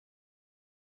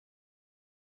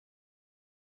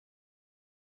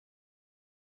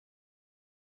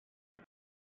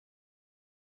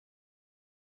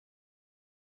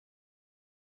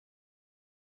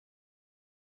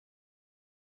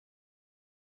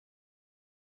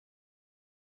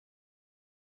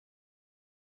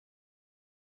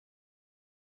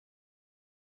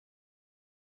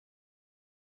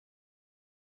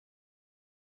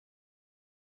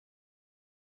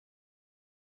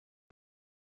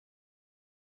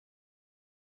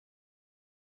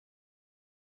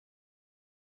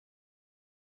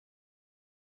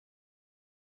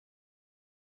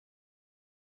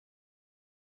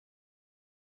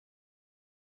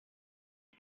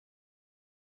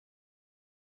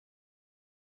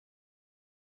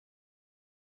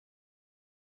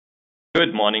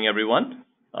Good morning, everyone.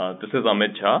 This is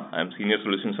Amit Jha. I'm Senior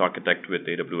Solutions Architect with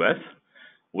AWS.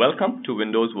 Welcome to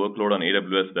Windows Workload on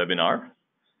AWS webinar.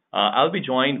 I'll be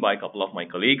joined by a couple of my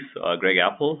colleagues, Greg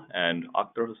Apple and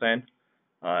Akhtar Hussain,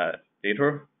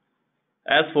 later.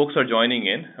 As folks are joining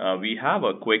in, we have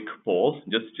a quick poll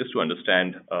just to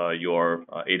understand your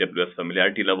AWS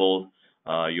familiarity level,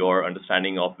 your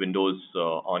understanding of Windows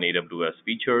on AWS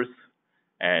features,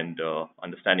 and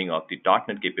understanding of the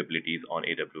 .NET capabilities on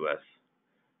AWS.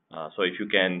 So if you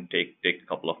can take a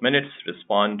couple of minutes,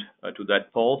 respond to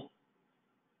that poll,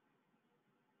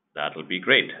 that will be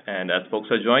great. And as folks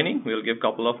are joining, we'll give a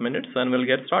couple of minutes and we'll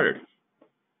get started.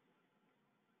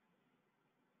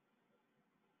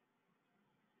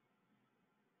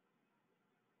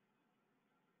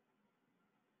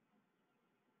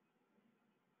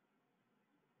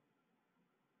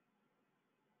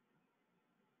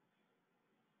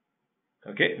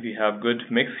 Okay, we have good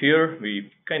mix here.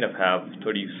 We kind of have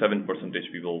 37%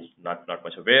 people not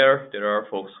much aware. There are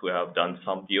folks who have done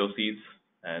some POCs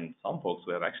and some folks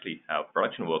who have actually have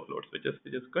production workloads, which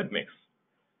is good mix.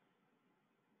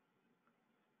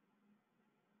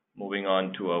 Moving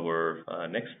on to our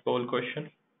next poll question.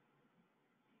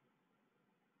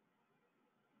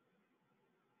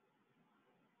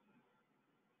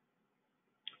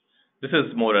 This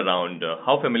is more around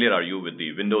how familiar are you with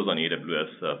the Windows on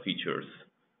AWS features?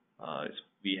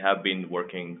 We have been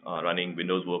working running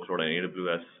Windows workload on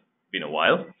AWS been a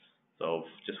while, so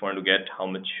just wanted to get how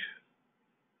much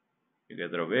you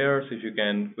guys are aware. So if you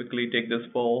can quickly take this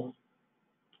poll.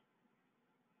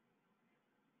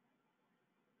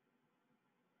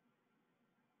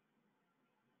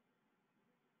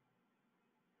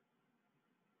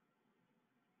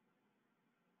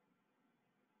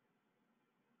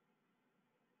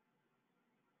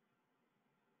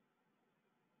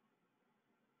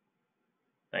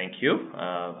 Thank you.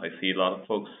 I see a lot of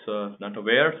folks not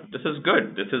aware. This is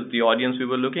good. This is the audience we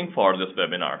were looking for this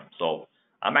webinar. So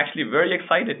I'm actually very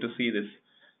excited to see this.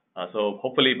 So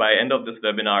hopefully by end of this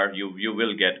webinar, you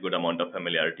will get good amount of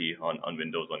familiarity on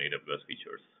Windows on AWS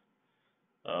features.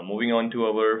 Moving on to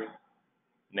our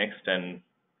next and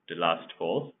the last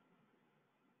poll.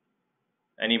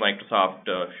 Any Microsoft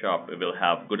shop will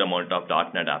have good amount of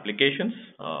 .NET applications,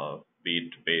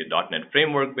 be it .NET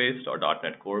Framework based or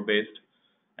 .NET Core based.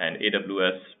 And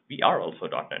AWS, we are also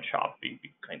 .NET Shop. We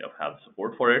kind of have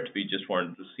support for it. We just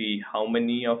wanted to see how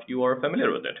many of you are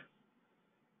familiar with it.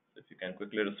 So if you can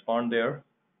quickly respond there.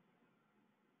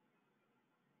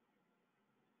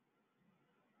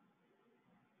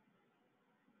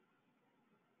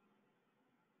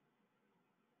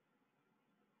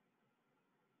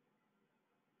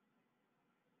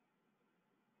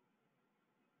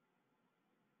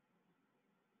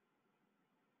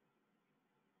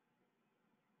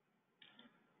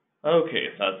 Okay,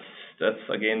 that's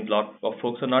again, a lot of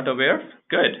folks are not aware.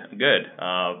 Good.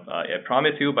 I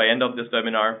promise you by end of this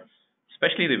webinar,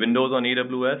 especially the Windows on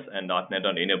AWS and .NET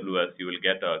on AWS, you will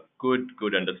get a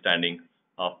good understanding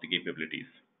of the capabilities.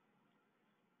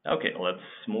 Okay, let's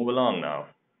move along now.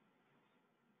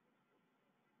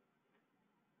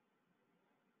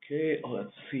 Okay,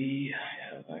 let's see.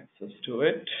 I have access to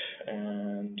it,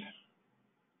 and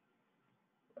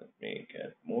let me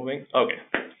get moving. Okay.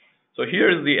 So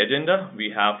here is the agenda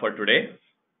we have for today.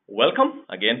 Welcome.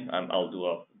 Again, I'll do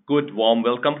a good warm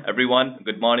welcome, everyone.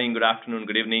 Good morning, good afternoon,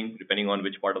 good evening, depending on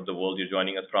which part of the world you're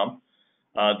joining us from.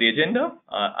 The agenda,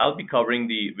 I'll be covering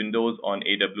the Windows on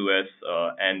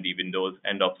AWS and the Windows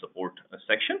end of support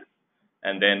section.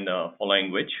 And then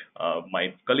following which,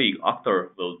 my colleague Akhtar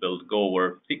will go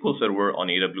over SQL Server on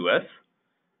AWS.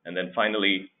 And then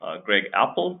finally, Greg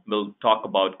Apple will talk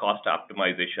about cost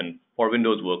optimization for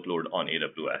Windows workload on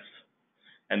AWS.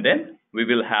 And then we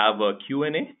will have a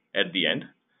Q&A at the end.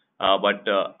 But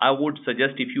I would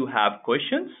suggest if you have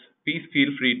questions, please feel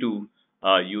free to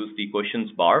use the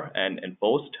questions bar and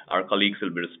post. Our colleagues will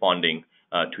be responding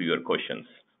to your questions.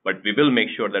 But we will make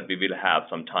sure that we will have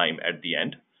some time at the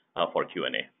end for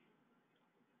Q&A.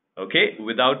 Okay,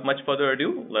 without much further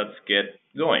ado, let's get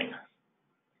going.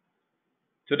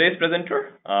 Today's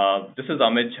presenter, this is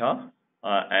Amit Jha,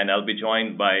 and I'll be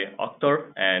joined by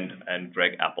Akhtar and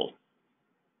Greg Apple.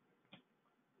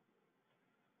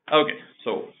 Okay,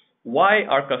 so why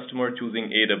are customers choosing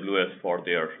AWS for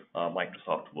their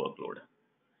Microsoft workload?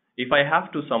 If I have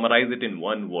to summarize it in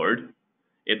one word,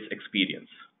 it's experience.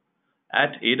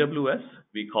 At AWS,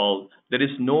 we call there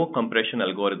is no compression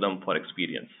algorithm for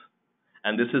experience.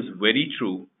 And this is very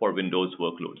true for Windows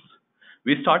workloads.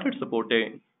 We started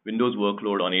supporting Windows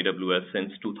workload on AWS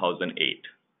since 2008.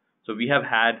 So we have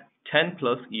had 10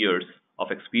 plus years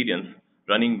of experience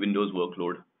running Windows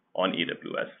workload on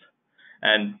AWS.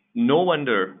 And no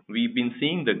wonder we've been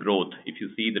seeing the growth. If you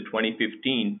see the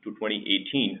 2015 to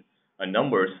 2018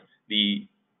 numbers, the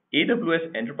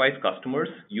AWS enterprise customers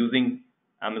using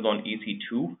Amazon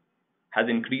EC2 has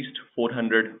increased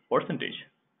 400%.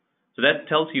 So that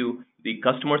tells you the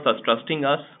customers are trusting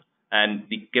us and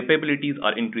the capabilities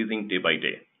are increasing day by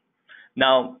day.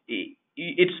 Now,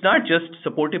 it's not just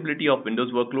supportability of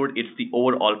Windows workload, it's the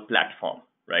overall platform,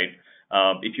 right?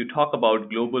 If you talk about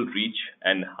global reach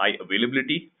and high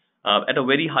availability, at a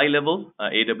very high level,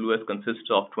 AWS consists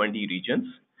of 20 regions.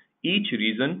 Each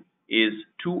region is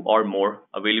 2 or more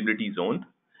availability zones,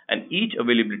 and each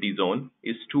availability zone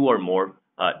is 2 or more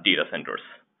data centers.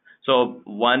 So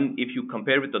one, if you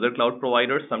compare with other cloud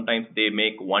providers, sometimes they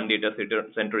make one data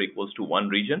center equals to one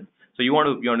region. So you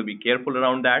want to be careful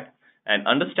around that and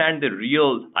understand the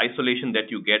real isolation that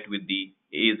you get with the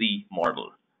AZ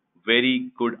model.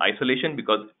 Very good isolation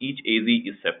because each AZ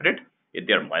is separate,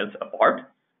 they are miles apart,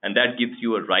 and that gives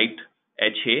you a right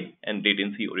HA and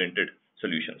latency oriented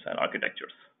solutions and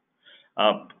architectures.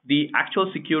 The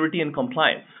actual security and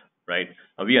compliance, right?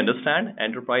 We understand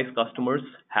enterprise customers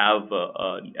have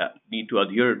need to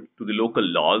adhere to the local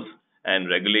laws and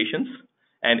regulations,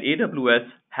 and AWS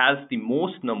has the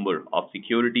most number of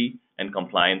security and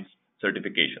compliance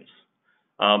certifications.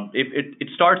 It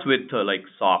starts with like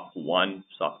SOC 1,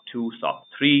 SOC 2, SOC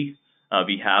 3.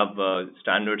 We have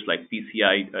standards like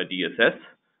PCI DSS.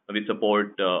 We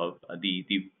support the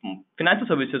financial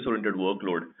services oriented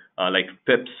workload like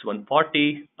FIPS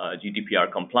 140,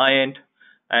 GDPR compliant,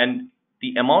 and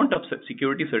the amount of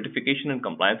security certification and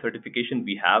compliance certification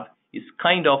we have is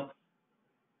kind of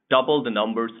double the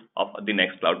numbers of the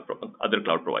next other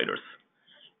cloud providers.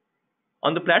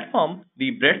 On the platform,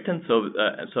 the breadth and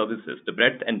services, the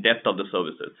breadth and depth of the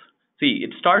services. See,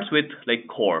 it starts with like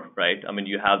core, right? I mean,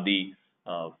 you have the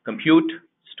compute,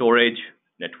 storage,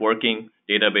 networking,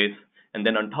 database, and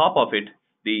then on top of it,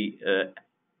 the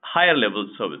higher level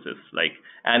services like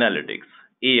analytics,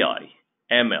 AI,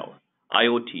 ML,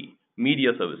 IoT, media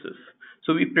services.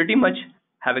 So we pretty much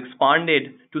have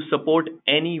expanded to support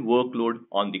any workload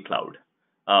on the cloud.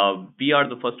 We are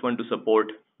the first one to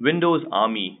support Windows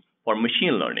Army for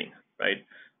machine learning, right?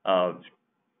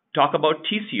 Talk about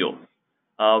TCO.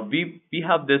 We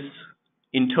have this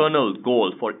internal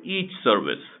goal for each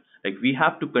service. Like we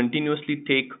have to continuously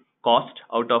take cost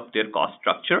out of their cost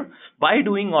structure by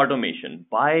doing automation,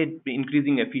 by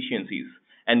increasing efficiencies.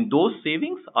 And those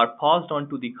savings are passed on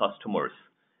to the customers.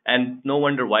 And no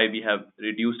wonder why we have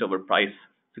reduced our price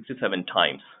 67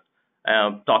 times.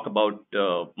 Talk about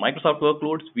Microsoft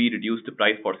workloads. We reduced the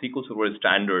price for SQL Server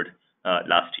Standard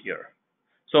last year.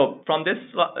 So from this,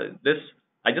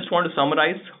 I just want to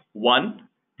summarize. One,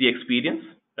 the experience,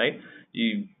 right?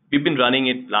 We've been running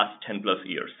it last 10 plus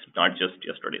years, not just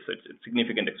yesterday. So it's a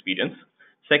significant experience.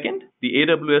 Second, the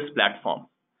AWS platform,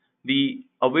 the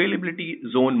availability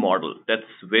zone model.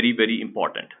 That's very, very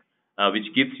important,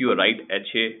 which gives you a right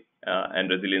HA and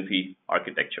resiliency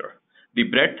architecture. The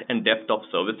breadth and depth of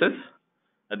services,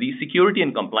 the security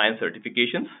and compliance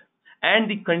certifications, and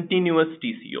the continuous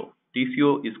TCO.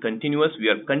 TCO is continuous. We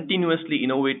are continuously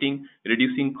innovating,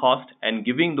 reducing cost, and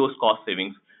giving those cost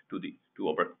savings to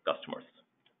our customers.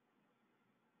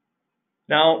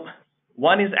 Now,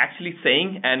 one is actually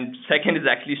saying, and second is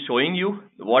actually showing you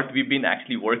what we've been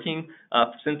actually working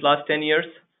since last 10 years.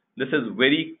 This is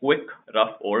very quick,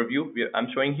 rough overview I'm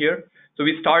showing here. So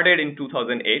we started in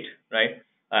 2008, right?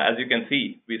 As you can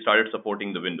see, we started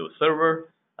supporting the Windows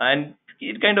Server, and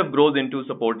it kind of grows into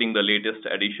supporting the latest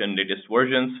edition, latest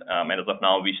versions. And as of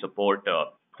now, we support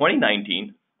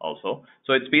 2019 also.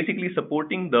 So it's basically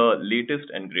supporting the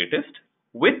latest and greatest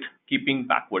with keeping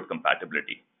backward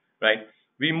compatibility, right?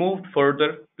 We moved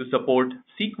further to support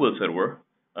SQL Server,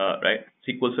 right?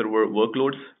 SQL Server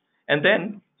workloads, and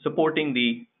then supporting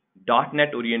the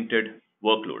 .NET oriented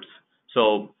workloads.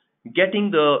 So getting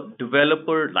the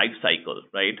developer lifecycle,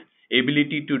 right?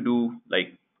 Ability to do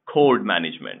like code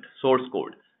management, source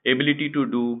code, ability to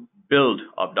do build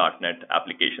of .NET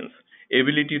applications,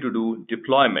 ability to do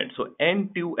deployment. So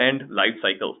end-to-end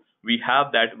lifecycle, we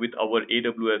have that with our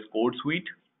AWS Code Suite,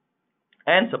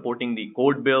 and supporting the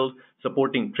code build,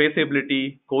 supporting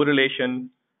traceability, correlation,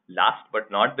 last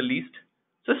but not the least,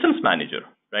 systems manager,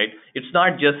 right? It's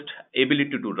not just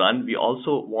ability to run. We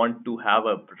also want to have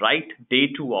a right day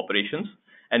two operations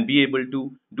and be able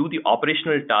to do the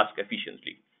operational task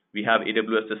efficiently. We have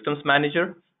AWS Systems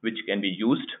Manager, which can be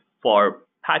used for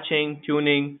patching,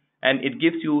 tuning, and it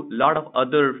gives you a lot of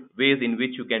other ways in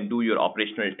which you can do your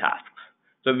operational tasks.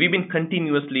 So we've been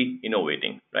continuously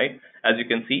innovating, right? As you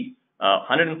can see,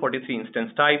 143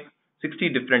 instance type, 60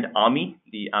 different AMI,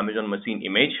 the Amazon Machine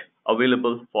Image,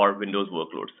 available for Windows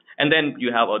workloads. And then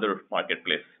you have other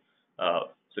marketplace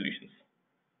solutions.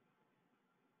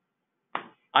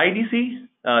 IDC,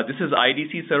 this is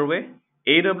IDC survey.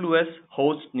 AWS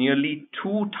hosts nearly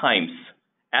 2 times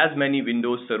as many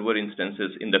Windows Server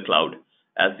instances in the cloud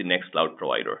as the next cloud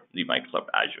provider, the Microsoft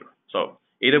Azure. So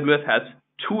AWS has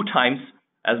 2 times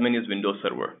as many as Windows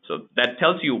Server. So that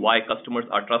tells you why customers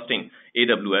are trusting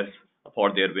AWS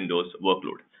for their Windows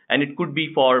workload. And it could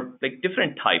be for like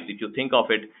different types. If you think of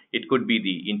it, it could be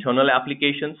the internal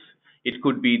applications. It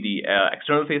could be the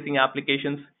external facing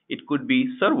applications. It could be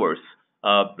servers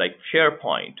like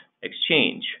SharePoint,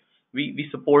 Exchange. We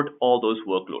support all those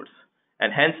workloads.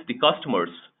 And hence the customers,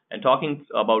 and talking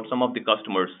about some of the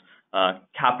customers,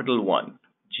 Capital One,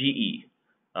 GE,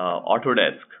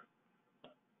 Autodesk,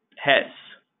 Hess,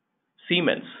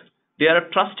 Siemens, they are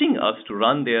trusting us to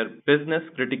run their business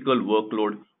critical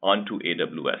workload onto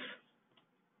AWS.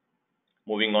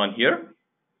 Moving on here,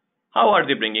 how are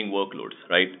they bringing workloads,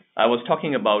 right? I was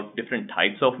talking about different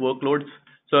types of workloads.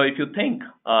 So if you think,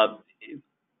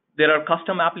 there are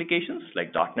custom applications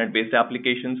like .NET based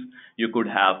applications. You could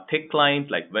have thick clients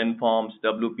like WinForms,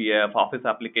 WPF, Office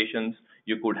applications.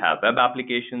 You could have web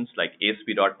applications like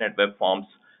ASP.NET Web Forms,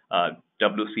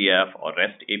 WCF or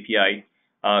REST API.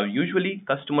 Usually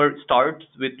customer starts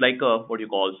with like a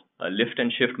lift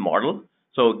and shift model.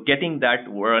 So getting that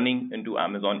running into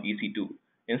Amazon EC2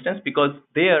 instance, because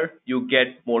there you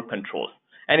get more control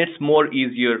and it's more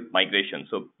easier migration.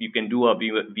 So you can do a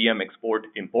VM export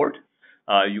import.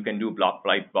 You can do block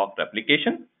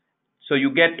replication. So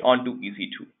you get onto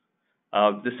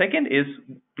EC2. The second is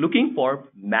looking for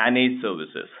managed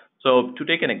services. So to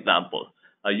take an example,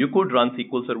 you could run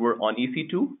SQL Server on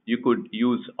EC2. You could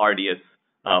use RDS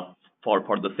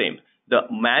for the same. The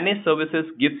managed services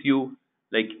gives you,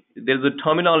 like, there's a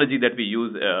terminology that we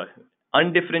use,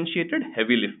 undifferentiated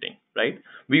heavy lifting, right?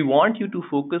 We want you to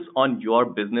focus on your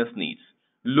business needs.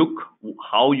 Look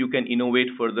how you can innovate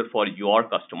further for your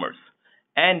customers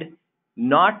and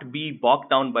not be bogged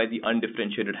down by the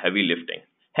undifferentiated heavy lifting.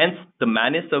 Hence, the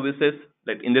managed services,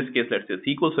 like in this case, let's say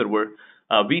SQL Server,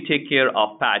 we take care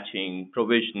of patching,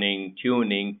 provisioning,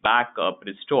 tuning, backup,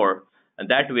 restore, and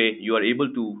that way you are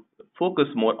able to focus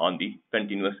more on the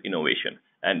continuous innovation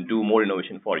and do more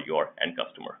innovation for your end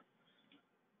customer.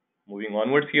 Moving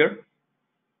onwards here.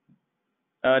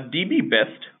 DB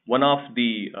Best, one of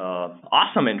the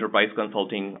awesome enterprise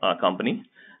consulting company,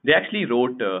 they actually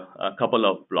wrote a couple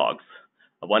of blogs,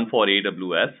 one for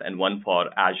AWS and one for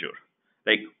Azure.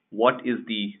 Like, what is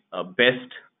the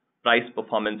best price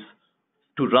performance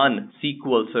to run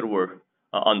SQL Server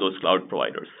on those cloud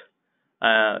providers?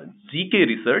 ZK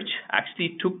Research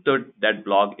actually took that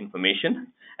blog information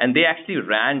and they actually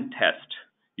ran tests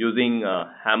using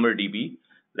HammerDB,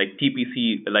 like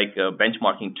TPC, like a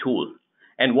benchmarking tool.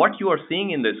 And what you are seeing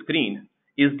in the screen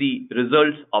is the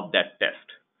results of that test.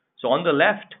 So on the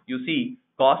left, you see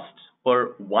costs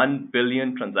per 1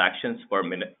 billion transactions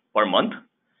per month.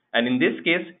 And in this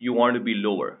case, you want to be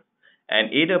lower. And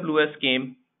AWS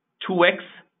came 2x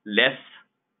less.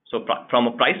 So from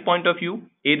a price point of view,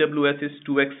 AWS is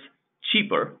 2x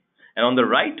cheaper. And on the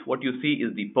right, what you see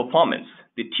is the performance,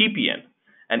 the TPN.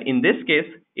 And in this case,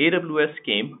 AWS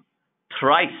came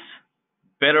thrice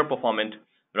better performant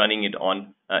running it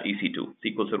on EC2,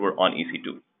 SQL Server on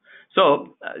EC2.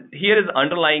 So here is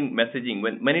underlying messaging.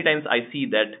 When many times I see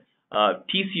that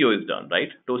TCO is done, right?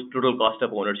 Total cost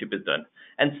of ownership is done.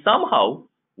 And somehow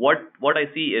what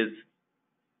I see is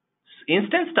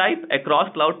instance type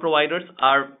across cloud providers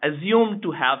are assumed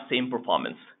to have same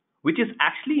performance, which is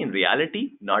actually in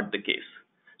reality not the case.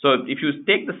 So if you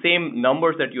take the same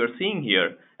numbers that you are seeing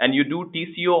here and you do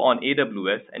TCO on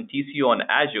AWS and TCO on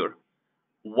Azure,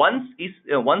 one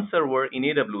server in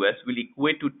AWS will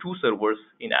equate to 2 servers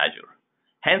in Azure.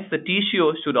 Hence, the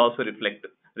TCO should also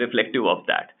reflective of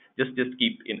that. Just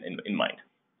keep in mind.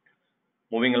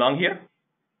 Moving along here.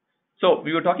 So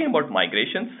we were talking about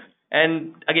migrations.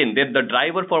 And again, the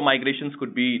driver for migrations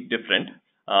could be different.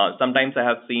 Sometimes I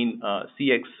have seen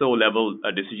CXO level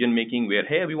decision making where,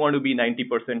 hey, we want to be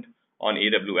 90% on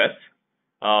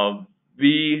AWS.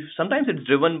 Sometimes it's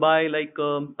driven by like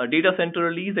a data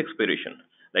center lease expiration.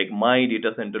 Like my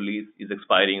data center lease is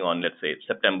expiring on, let's say,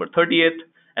 September 30th,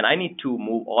 and I need to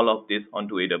move all of this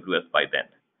onto AWS by then.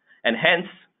 And hence,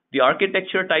 the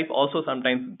architecture type also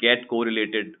sometimes get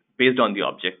correlated based on the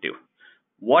objective.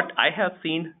 What I have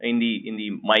seen in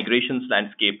the migrations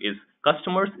landscape is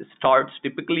customers starts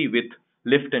typically with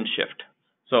lift and shift.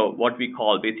 So what we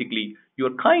call basically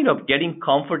you're kind of getting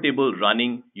comfortable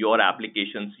running your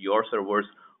applications, your servers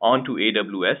onto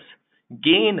AWS.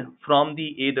 gain from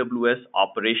the AWS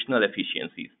operational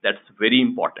efficiencies. That's very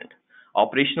important.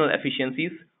 Operational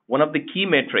efficiencies, one of the key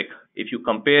metric, if you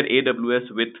compare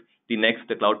AWS with the next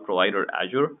cloud provider,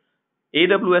 Azure,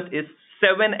 AWS is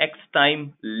 7x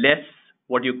time less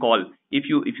what you call, if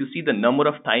you see the number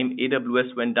of time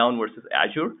AWS went down versus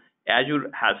Azure, Azure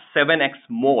has 7x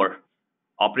more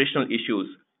operational issues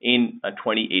in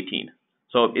 2018.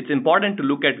 So it's important to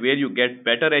look at where you get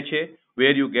better HA,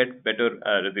 where you get better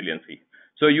resiliency.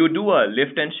 So you do a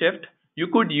lift and shift. You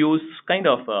could use kind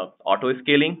of auto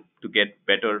scaling to get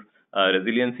better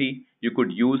resiliency. You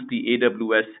could use the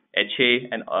AWS HA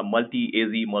and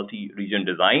multi-AZ, multi-region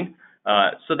design.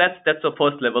 So that's the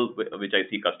first level which I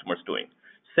see customers doing.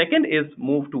 Second is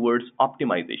move towards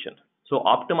optimization. So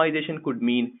optimization could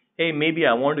mean, hey, maybe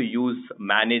I want to use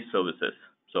managed services.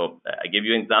 So I give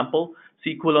you an example,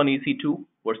 SQL on EC2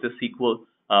 versus SQL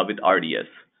with RDS.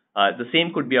 The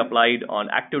same could be applied on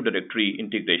Active Directory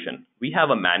integration. We have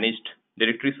a managed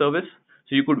directory service,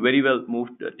 so you could very well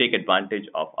take advantage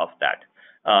of that.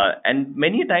 And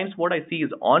many times what I see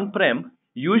is on-prem,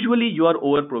 usually you are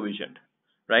over-provisioned,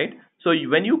 right? So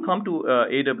when you come to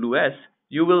AWS,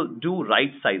 you will do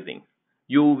right sizing.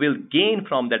 You will gain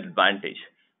from that advantage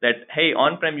that, hey,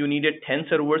 on-prem you needed 10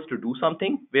 servers to do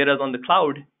something, whereas on the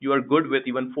cloud, you are good with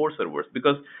even 4 servers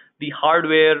because the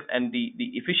hardware and the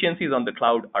efficiencies on the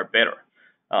cloud are better.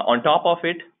 On top of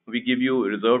it, we give you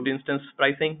reserved instance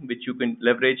pricing, which you can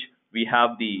leverage. We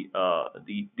have the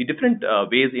different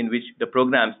ways in which the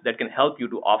programs that can help you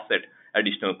to offset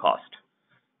additional cost.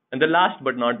 And the last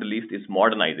but not the least is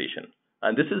modernization.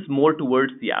 And this is more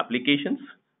towards the applications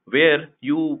where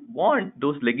you want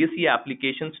those legacy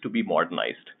applications to be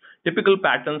modernized. Typical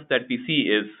patterns that we see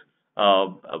is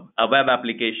a web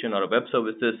application or a web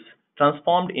services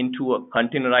transformed into a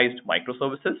containerized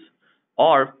microservices,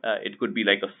 or it could be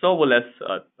like a serverless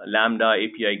Lambda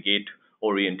API gate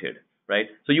oriented, right?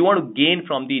 So you want to gain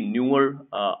from the newer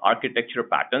architecture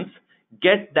patterns,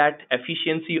 get that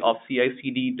efficiency of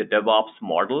CI/CD, the DevOps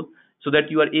model, so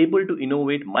that you are able to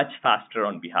innovate much faster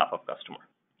on behalf of customer.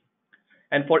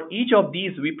 And for each of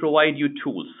these, we provide you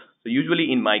tools. So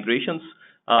usually in migrations,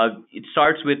 it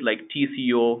starts with like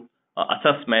TCO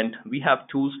assessment. We have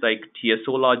tools like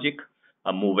TSO Logic,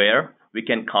 Movere. We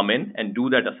can come in and do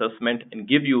that assessment and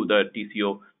give you the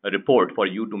TCO report for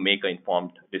you to make an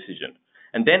informed decision.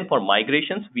 And then for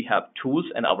migrations, we have tools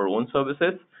and our own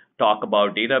services. Talk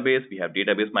about database, we have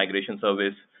database migration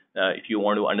service. If you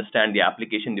want to understand the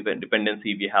application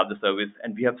dependency, we have the service,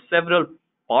 and we have several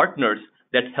partners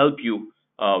that help you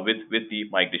with the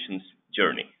migrations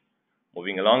journey.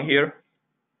 Moving along here.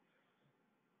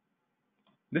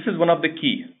 This is one of the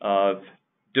key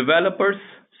developers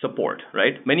support,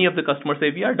 right? Many of the customers say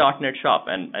we are .NET shop,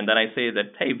 and then I say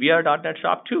that, hey, we are .NET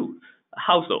shop too.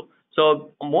 How so?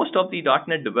 So most of the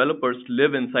 .NET developers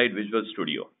live inside Visual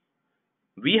Studio.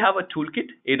 We have a toolkit,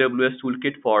 AWS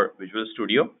toolkit for Visual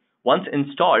Studio. Once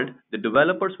installed, the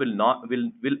developers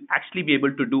will actually be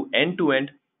able to do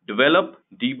end-to-end develop,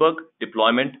 debug,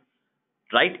 deployment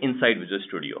right inside Visual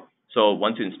Studio. So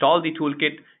once you install the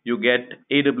toolkit, you get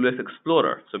AWS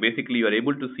Explorer. So basically, you are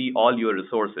able to see all your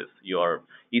resources, your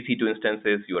EC2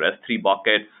 instances, your S3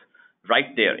 buckets,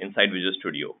 right there inside Visual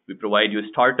Studio. We provide you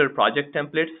starter project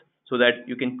templates so that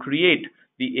you can create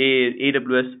the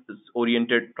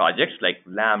AWS-oriented projects like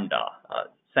Lambda,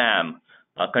 SAM,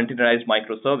 containerized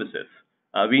microservices.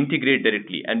 We integrate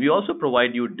directly, and we also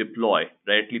provide you deploy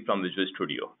directly from Visual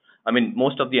Studio. I mean,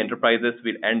 most of the enterprises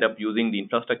will end up using the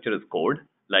infrastructure as code,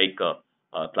 like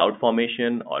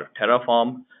CloudFormation or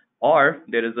Terraform, or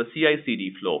there is a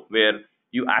CI/CD flow where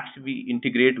you actually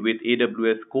integrate with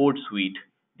AWS Code Suite,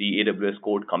 the AWS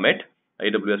Code Commit,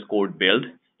 AWS Code Build,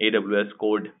 AWS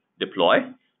Code Deploy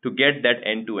to get that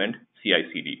end-to-end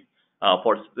CI/CD.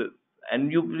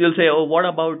 And you will say, oh, what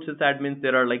about sysadmins?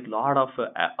 There are like a lot of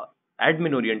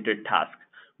admin-oriented tasks.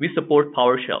 We support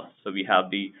PowerShell. So we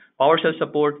have the PowerShell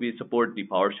support. We support the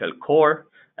PowerShell core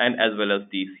and as well as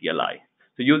the CLI.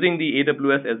 So using the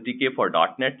AWS SDK for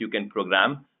 .NET, you can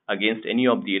program against any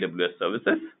of the AWS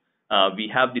services. We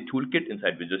have the toolkit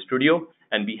inside Visual Studio,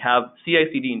 and we have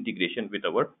CI/CD integration with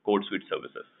our Code Suite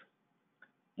services.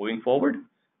 Moving forward,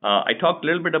 I talked a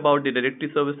little bit about the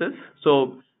directory services.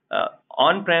 So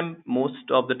on-prem,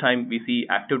 most of the time we see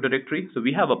Active Directory. So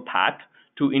we have a path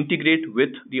to integrate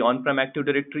with the on-prem Active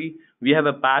Directory. We have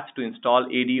a path to install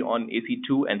AD on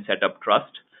AC2 and set up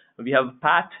trust. We have a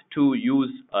path to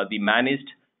use the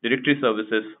managed directory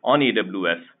services on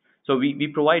AWS. So we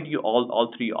provide you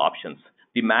all three options.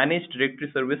 The managed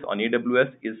directory service on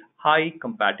AWS is high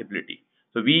compatibility.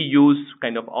 So we use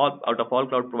kind of out of all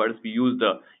cloud providers, we use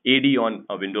the AD on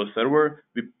a Windows Server.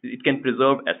 It can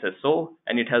preserve SSO,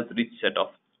 and it has rich set of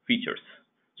features.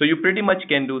 So you pretty much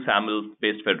can do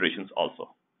SAML-based federations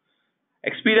also.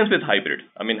 Experience with hybrid.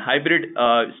 I mean, hybrid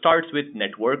starts with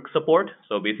network support.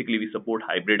 So basically, we support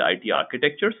hybrid IT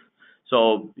architectures.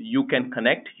 So you can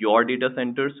connect your data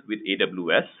centers with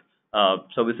AWS.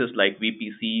 Services like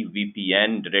VPC,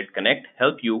 VPN, Direct Connect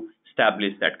help you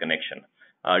establish that connection.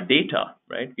 Data,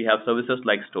 right? We have services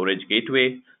like Storage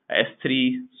Gateway,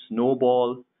 S3,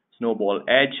 Snowball, Snowball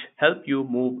Edge help you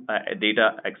move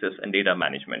data access and data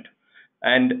management.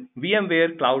 And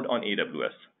VMware Cloud on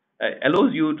AWS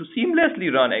allows you to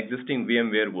seamlessly run existing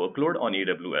VMware workload on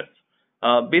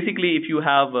AWS. Basically, if you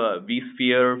have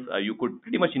vSphere, you could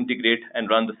pretty much integrate and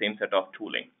run the same set of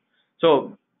tooling.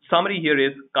 So summary here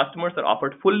is customers are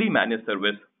offered fully managed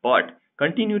service, but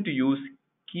continue to use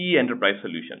key enterprise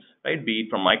solutions, right? Be it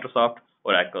from Microsoft,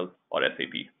 Oracle, or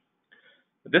SAP.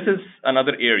 This is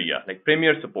another area like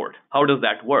Premier support. How does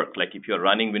that work? Like if you're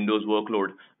running Windows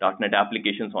workload, .NET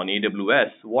applications on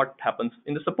AWS, what happens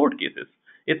in the support cases?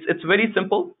 It's very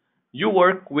simple. You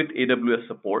work with AWS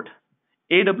support.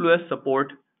 AWS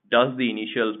support does the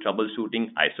initial troubleshooting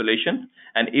isolation,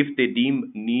 and if they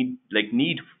deem need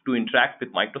to interact with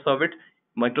Microsoft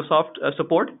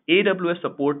support, AWS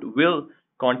support will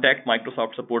contact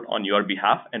Microsoft support on your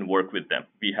behalf and work with them.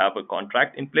 We have a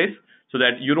contract in place so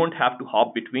that you don't have to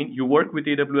hop between. You work with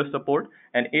AWS support,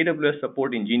 and AWS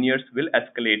support engineers will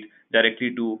escalate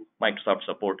directly to Microsoft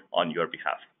support on your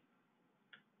behalf.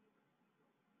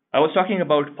 I was talking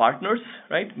about partners,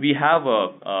 right? We have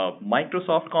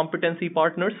Microsoft competency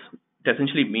partners. It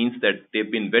essentially means that they've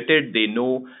been vetted. They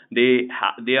know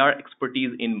they are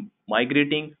expertise in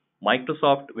migrating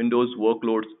Microsoft Windows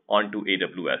workloads onto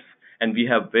AWS. And we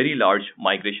have very large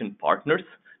migration partners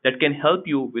that can help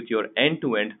you with your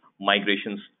end-to-end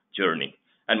migrations journey.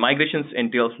 And migrations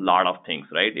entails a lot of things,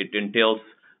 right? It entails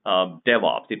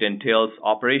DevOps, it entails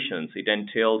operations, it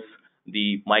entails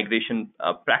the migration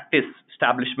practice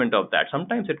establishment of that.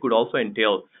 Sometimes it could also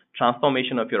entail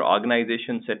transformation of your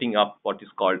organization, setting up what is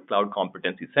called Cloud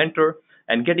Competency Center,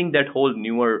 and getting that whole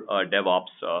newer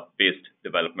DevOps-based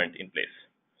development in place.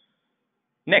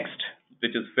 Next,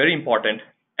 which is very important,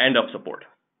 end of support.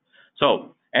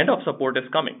 So end of support is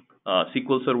coming.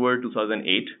 SQL Server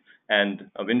 2008 and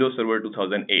Windows Server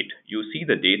 2008. You see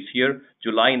the dates here,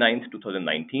 July 9th,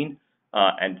 2019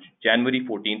 and January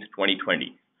 14th,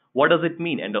 2020. What does it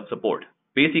mean, end of support?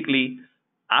 Basically,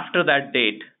 after that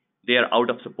date, they are out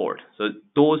of support. So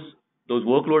those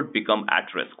workloads become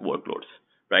at-risk workloads,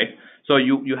 right? So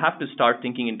you have to start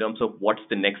thinking in terms of what's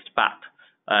the next path.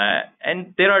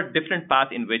 And there are different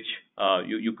paths in which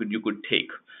you could take,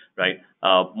 right?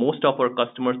 Most of our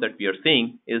customers that we are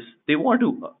seeing is they want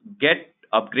to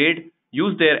upgrade,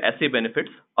 use their SA benefits,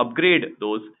 upgrade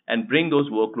those, and bring those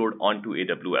workload onto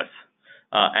AWS.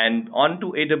 And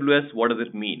onto AWS, what does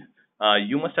it mean?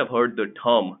 You must have heard the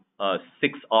term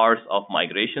 6 R's of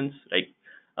migrations, like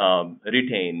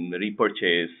retain,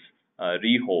 repurchase,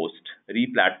 rehost,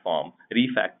 replatform,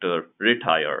 refactor,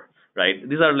 retire, right?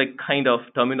 These are like kind of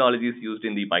terminologies used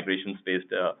in the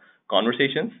migrations-based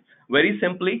conversations. Very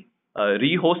simply,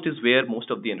 rehost is where most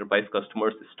of the enterprise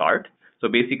customers start. So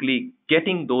basically,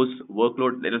 getting those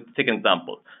workloads, let us take an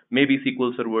example, maybe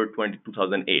SQL Server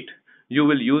 2008. You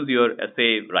will use your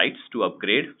SA rights to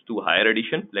upgrade to a higher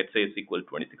edition, let's say SQL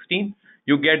 2016.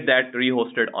 You get that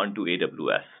rehosted onto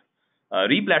AWS.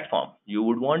 Replatform, you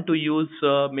would want to use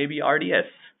maybe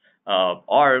RDS.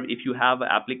 Or if you have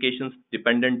applications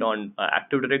dependent on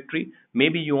Active Directory,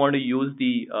 maybe you want to use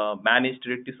the managed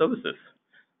directory services.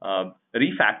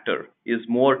 Refactor is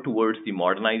more towards the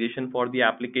modernization for the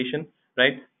application,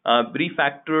 right?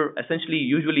 Refactor, essentially,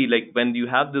 usually like when you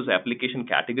have those application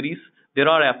categories, there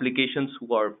are applications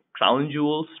who are crown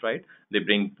jewels, right? They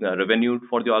bring revenue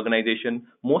for the organization.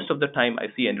 Most of the time, I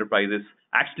see enterprises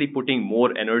actually putting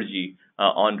more energy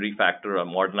on refactor or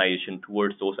modernization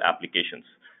towards those applications,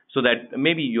 so that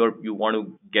maybe you want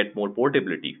to get more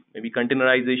portability. Maybe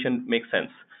containerization makes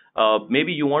sense.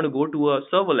 Maybe you want to go to a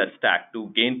serverless stack to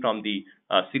gain from the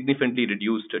significantly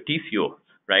reduced TCO,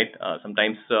 right?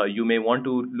 Sometimes you may want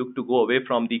to look to go away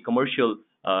from the commercial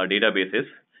databases.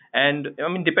 And I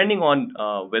mean, depending on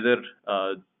whether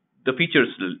the features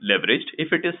leveraged,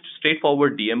 if it is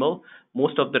straightforward DML,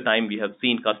 most of the time we have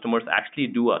seen customers actually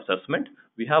do assessment.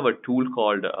 We have a tool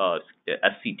called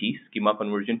SCT, Schema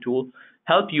Conversion Tool,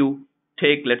 help you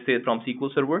take, let's say, from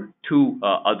SQL Server to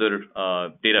other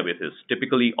databases.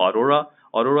 Typically, Aurora.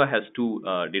 Aurora has 2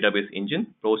 database engines,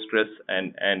 Postgres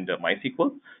and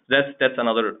MySQL. That's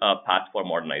another path for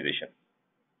modernization.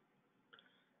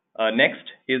 Next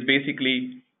is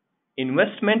basically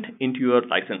investment into your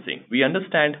licensing. We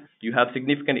understand you have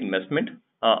significant investment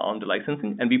on the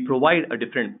licensing, and we provide a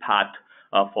different path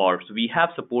so we have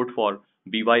support for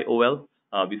BYOL,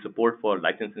 we support for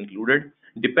license included,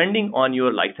 depending on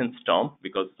your license term,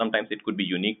 because sometimes it could be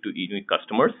unique to unique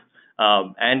customers,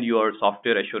 and your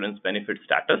software assurance benefit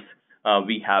status.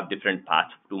 We have different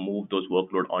paths to move those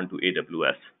workload onto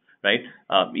AWS, right?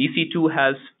 EC2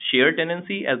 has shared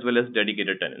tenancy as well as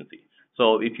dedicated tenancy.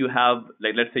 So if you have,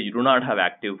 like, let's say you do not have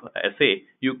active SA,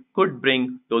 you could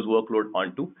bring those workload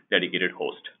onto dedicated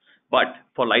host. But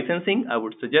for licensing, I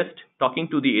would suggest talking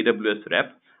to the AWS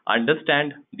rep,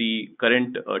 understand the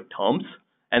current terms,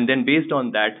 and then based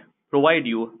on that, provide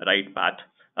you a right path.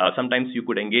 Sometimes you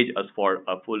could engage us for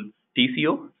a full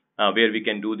TCO, where we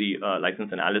can do the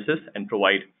license analysis and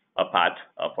provide a path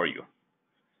for you.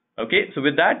 Okay, so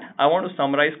with that, I want to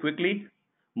summarize quickly.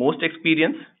 Most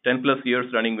experience, 10 plus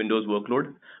years running Windows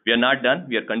workload. We are not done.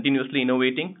 We are continuously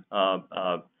innovating.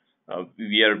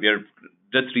 We are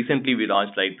just recently we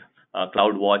launched like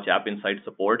CloudWatch App Insight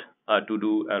support to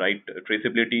do right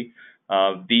traceability.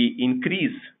 The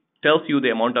increase tells you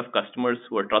the amount of customers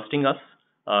who are trusting us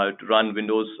to run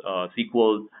Windows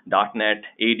SQL, .NET,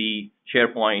 AD,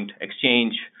 SharePoint,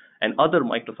 Exchange, and other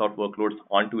Microsoft workloads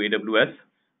onto AWS.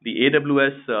 The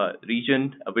AWS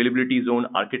region availability zone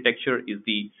architecture is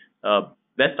the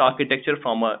best architecture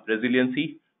from a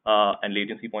resiliency and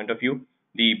latency point of view.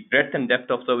 The breadth and depth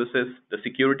of services, the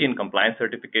security and compliance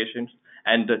certifications,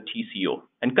 and the TCO.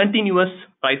 And continuous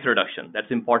price reduction, that's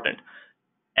important.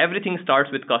 Everything starts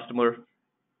with customer.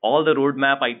 All the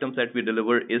roadmap items that we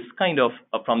deliver is kind of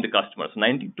from the customers.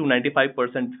 90 to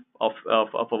 95% of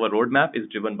our roadmap is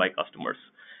driven by customers.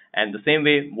 And the same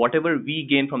way, whatever we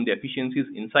gain from the efficiencies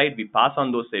inside, we pass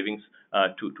on those savings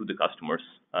to the customers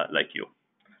like you.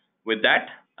 With that,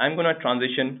 I'm going to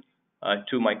transition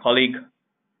to my colleague,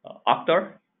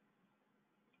 Akhtar,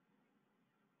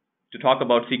 to talk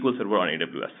about SQL Server on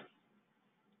AWS.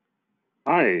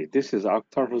 Hi, this is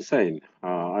Akhtar Hussain.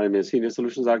 I'm a senior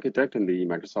solutions architect in the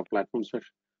Microsoft Platform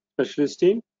Specialist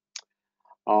team.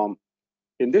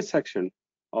 In this section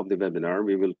of the webinar,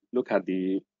 we will look at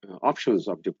the options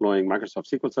of deploying Microsoft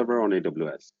SQL Server on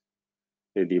AWS.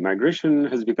 The migration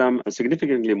has become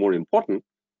significantly more important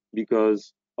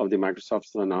because of the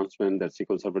Microsoft's announcement that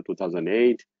SQL Server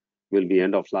 2008 will be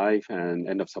end of life and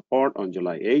end of support on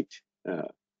July 8th,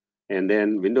 and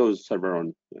then Windows Server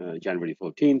on January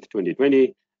 14th,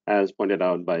 2020, as pointed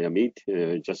out by Amit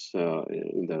just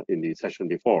in the session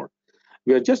before.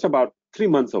 We are just about 3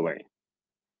 months away.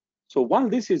 So while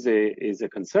this is a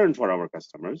concern for our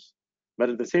customers, but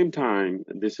at the same time,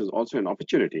 this is also an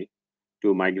opportunity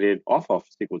to migrate off of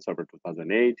SQL Server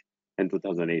 2008 and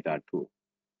 2008 R2.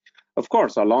 Of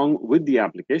course, along with the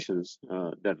applications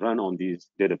that run on these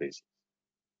databases.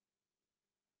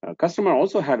 Customers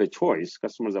also have a choice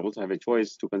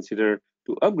to consider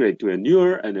to upgrade to a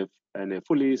newer and a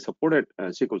fully supported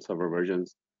SQL Server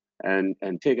versions and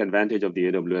take advantage of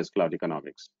the AWS cloud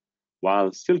economics,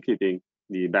 while still keeping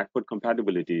the backward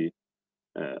compatibility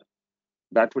to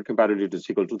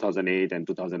SQL 2008 and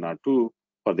 2000 R2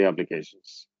 for the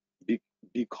applications.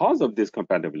 Because of this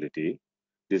compatibility,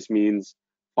 this means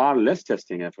far less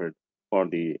testing effort for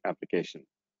the application.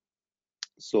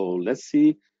 So let's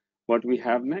see what we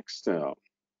have next.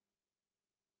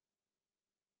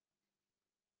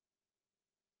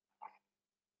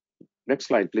 Next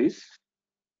slide, please.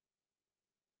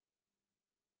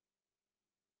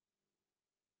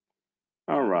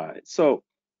 All right, so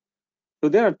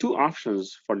there are two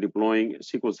options for deploying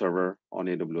SQL Server on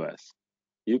AWS.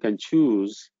 You can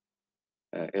choose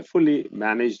a fully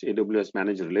managed AWS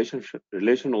managed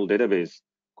relational database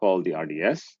called the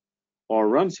RDS, or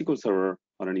run SQL Server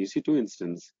on an EC2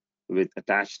 instance with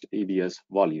attached EBS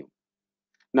volume.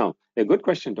 Now, a good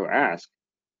question to ask,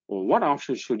 well, what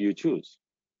option should you choose?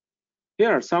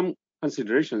 Here are some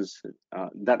considerations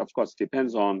that, of course,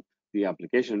 depends on the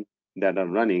application that are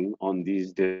running on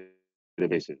these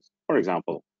databases. For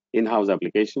example, in-house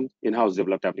applications, in-house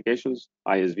developed applications,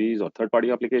 ISVs, or third-party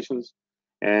applications.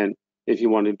 And if you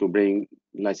wanted to bring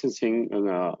licensing,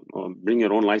 bring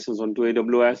your own license onto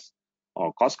AWS,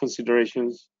 or cost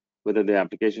considerations, whether the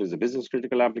application is a business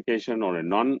critical application or a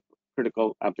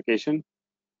non-critical application.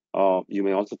 You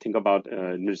may also think about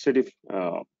administrative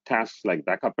tasks like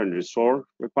backup and restore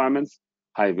requirements,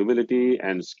 high availability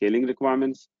and scaling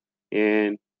requirements,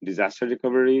 and disaster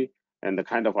recovery, and the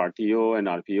kind of RTO and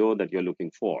RPO that you're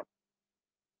looking for.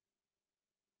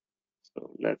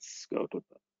 So let's go to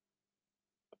the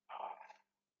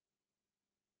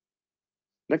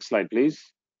next slide, please.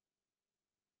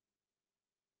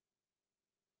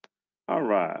 All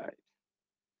right.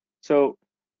 So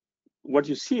what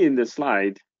you see in this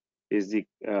slide is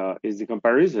the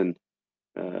comparison,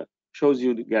 shows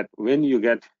you get when you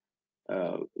get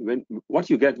what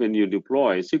you get when you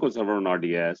deploy SQL Server on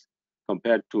RDS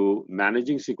compared to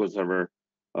managing SQL Server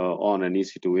on an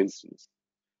EC2 instance.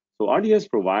 So RDS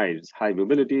provides high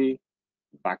mobility,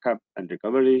 backup and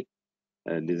recovery,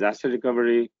 disaster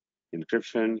recovery,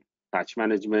 encryption, patch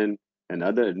management, and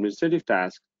other administrative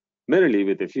tasks merely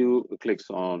with a few clicks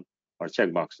on or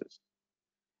checkboxes.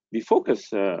 The focus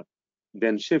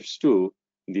then shifts to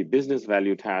the business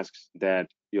value tasks that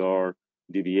your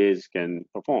DBAs can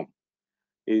perform.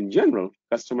 In general,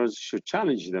 customers should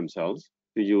challenge themselves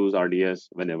to use RDS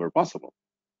whenever possible.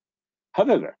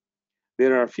 However,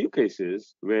 there are a few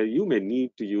cases where you may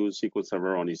need to use SQL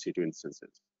Server on EC2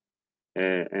 instances.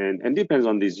 And depends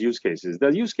on these use cases.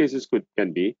 The use cases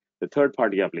can be the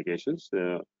third-party applications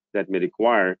that may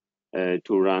require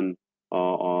to run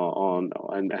on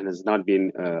and has not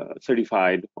been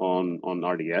certified on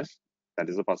RDS. That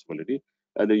is a possibility.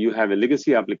 Either you have a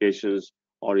legacy applications,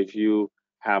 or if you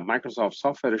have Microsoft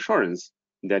Software Assurance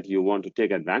that you want to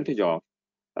take advantage of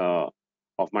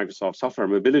Microsoft Software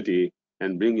Mobility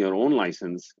and bring your own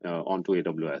license onto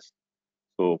AWS.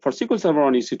 So for SQL Server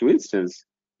on EC2 instance,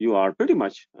 you are pretty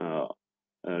much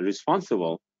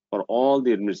responsible for all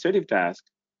the administrative tasks,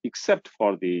 except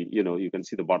for the, you can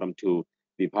see the bottom two,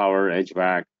 the power,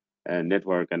 HVAC, and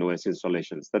network and OS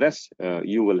installations. The rest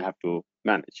you will have to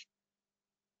manage.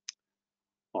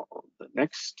 The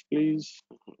next, please.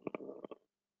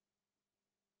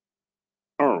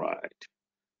 All right.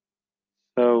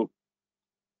 So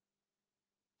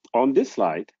on this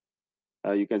slide,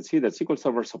 you can see that SQL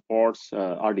Server supports,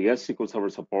 RDS SQL Server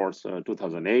supports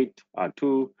 2008,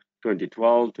 R2,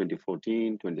 2012,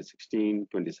 2014, 2016,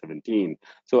 2017.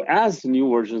 So as new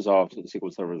versions of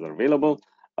SQL servers are available,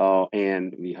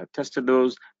 and we have tested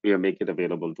those, we are making it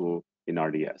available in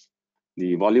RDS.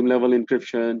 The volume level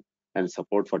encryption and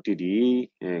support for TDE,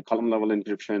 column level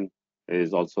encryption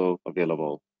is also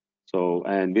available. So,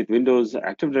 and with Windows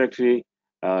Active Directory,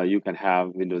 you can have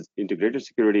Windows Integrated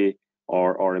Security,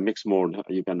 or a mixed mode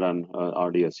you can run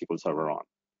RDS SQL Server on.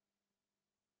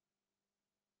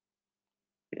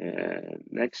 And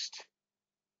next,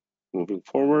 moving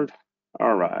forward.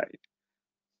 All right.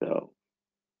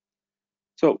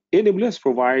 So AWS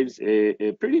provides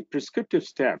a pretty prescriptive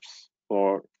steps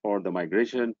for the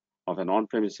migration of an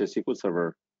on-premises SQL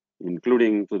Server,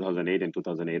 including 2008 and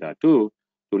 2008 R2, to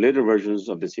later versions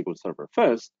of the SQL Server.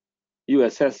 First, you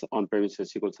assess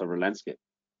on-premises SQL Server landscape.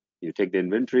 You take the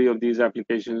inventory of these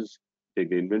applications, take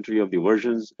the inventory of the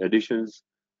versions, editions,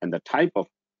 and the type of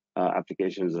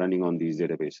applications running on these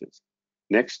databases.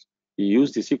 Next, you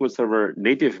use the SQL Server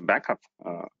native backup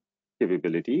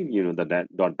capability, the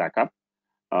dot backup,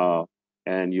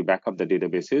 and you back up the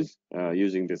databases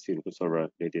using the SQL Server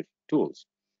native tools.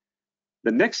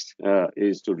 The next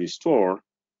is to restore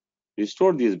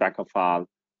these backup files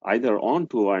either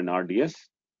onto an RDS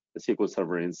SQL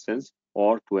Server instance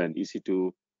or to an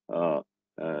EC2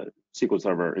 SQL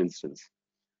Server instance.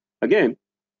 Again,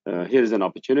 here is an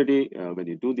opportunity when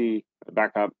you do the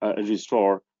backup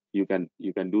restore, you can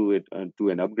do it to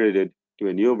an upgraded to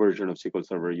a newer version of SQL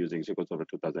Server using SQL Server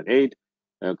 2008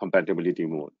 compatibility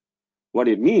mode. What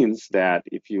it means that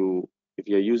if you're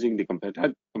using the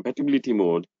compatibility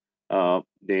mode,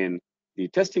 then the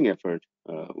testing effort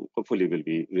hopefully will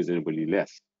be reasonably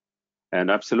less. And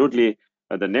absolutely,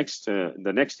 the next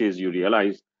is you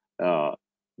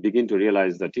begin to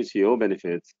realize the TCO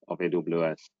benefits of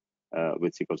AWS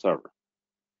with SQL Server.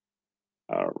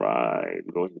 All right,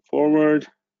 going forward.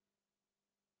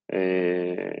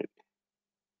 And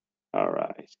all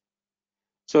right.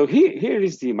 So here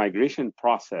is the migration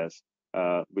process,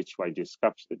 which I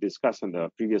discussed on the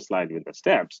previous slide with the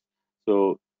steps.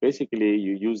 So basically,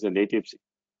 you use the natives.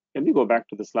 Can we go back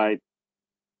to the slide?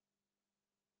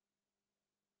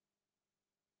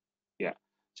 Yeah.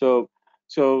 So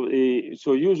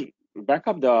use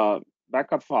backup the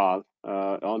backup file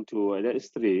onto an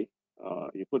S3.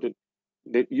 You put it.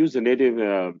 Use the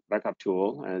native backup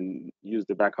tool and use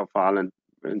the backup file and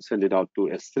send it out to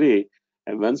S3.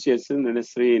 And once you send an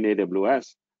S3 in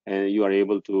AWS, and you are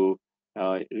able to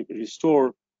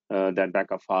restore that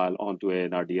backup file onto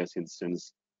an RDS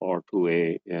instance or to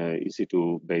a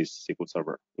EC2 based SQL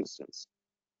Server instance.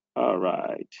 All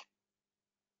right.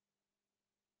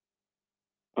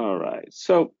 All right.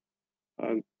 So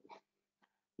the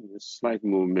slide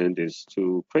movement is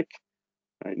too quick.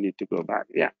 I need to go back.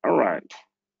 Yeah. All right.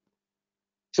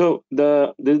 So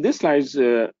this slide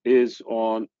is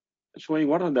on showing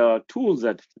what are the tools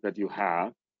that you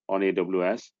have on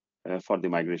AWS for the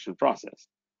migration process.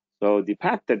 So the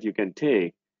path that you can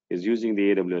take is using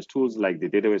the AWS tools like the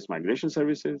database migration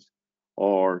services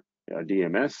or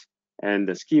DMS and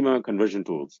the schema conversion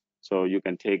tools. So you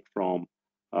can take from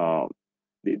or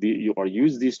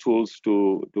use these tools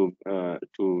to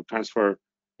transfer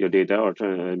your data or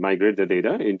to migrate the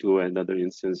data into another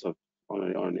instance of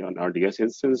on RDS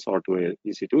instance or to a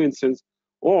EC2 instance,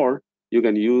 or you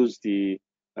can use the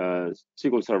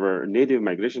SQL Server native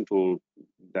migration tool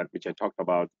which I talked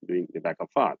about doing the backup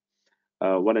file.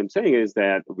 What I'm saying is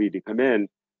that we recommend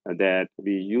that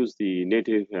we use the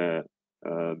native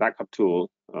backup tool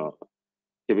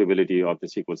capability of the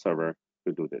SQL Server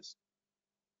to do this.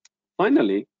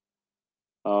 Finally,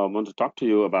 I want to talk to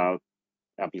you about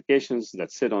applications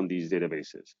that sit on these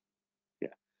databases.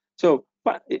 Yeah. So,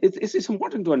 but it's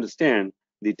important to understand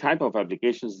the type of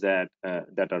applications that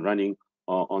are running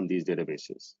on these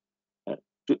databases.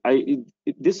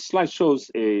 This slide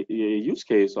shows a use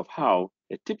case of how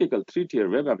a typical three-tier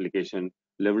web application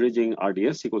leveraging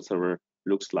RDS SQL Server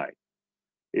looks like.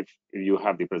 If you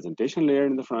have the presentation layer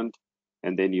in the front,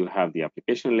 and then you have the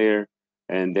application layer,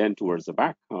 and then towards the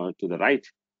back, to the right,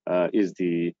 is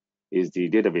the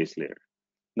database layer.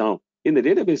 Now, in the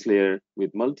database layer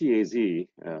with multi-AZ,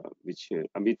 which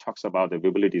Amit talks about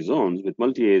availability zones, with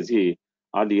multi-AZ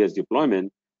RDS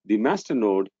deployment, the master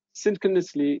node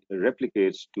synchronously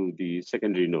replicates to the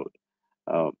secondary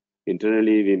node.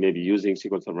 Internally, we may be using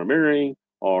SQL Server mirroring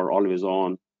or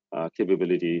always-on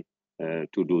capability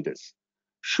to do this.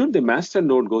 Should the master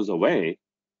node goes away,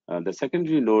 the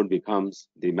secondary node becomes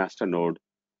the master node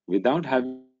without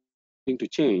having to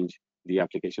change the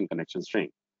application connection string.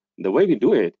 The way we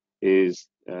do it is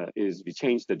we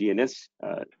change the DNS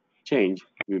change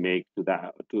we make to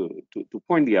that to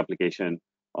point the application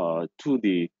to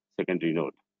the secondary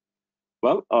node.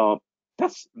 Well,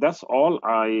 that's all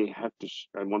I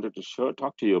wanted to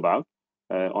talk to you about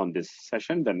on this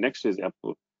session. The next is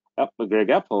Greg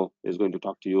Apple is going to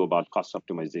talk to you about cost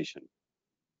optimization.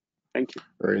 Thank you.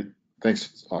 Great.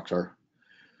 Thanks, Akhtar.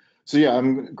 So yeah,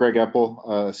 I'm Greg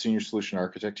Apple, Senior Solution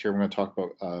Architect here. I'm going to talk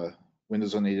about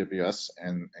Windows on AWS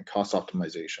and cost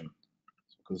optimization.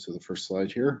 So go to the first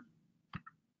slide here.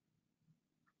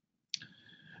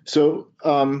 So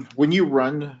when you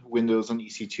run Windows on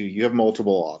EC2, you have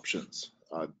multiple options.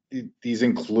 These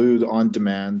include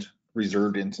on-demand,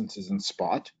 reserved instances, and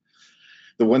spot.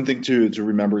 The one thing to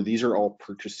remember, these are all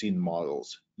purchasing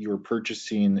models.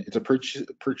 It's a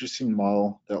purchasing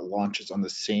model that launches on the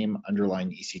same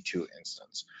underlying EC2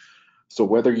 instance. So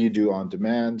whether you do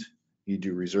on-demand, you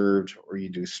do reserved, or you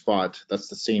do spot, that's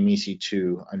the same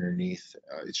EC2 underneath.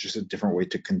 It's just a different way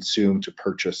to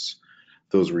purchase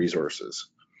those resources.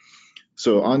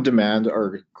 So on-demand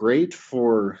are great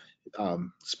for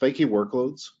spiky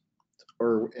workloads,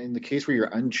 or in the case where you're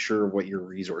unsure what your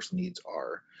resource needs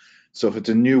are. So if it's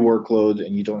a new workload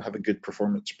and you don't have a good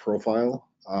performance profile,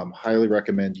 highly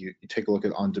recommend you take a look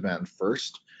at on-demand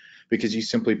first, because you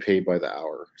simply pay by the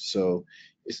hour. So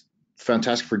it's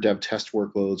fantastic for dev test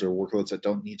workloads or workloads that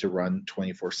don't need to run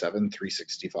 24/7,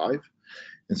 365.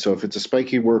 And so if it's a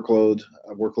spiky workload,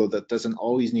 a workload that doesn't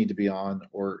always need to be on,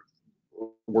 or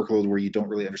a workload where you don't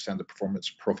really understand the performance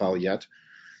profile yet,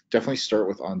 definitely start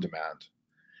with on-demand.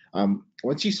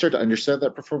 Once you start to understand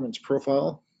that performance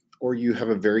profile, or you have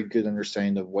a very good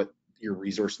understanding of what your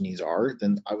resource needs are,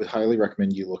 then I would highly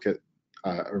recommend you look at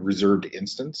a reserved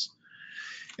instance.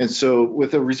 And so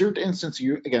with a reserved instance,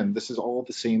 again, this is all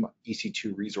the same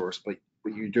EC2 resource, but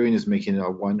what you're doing is making a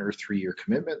 1 or 3 year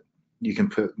commitment. You can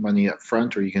put money up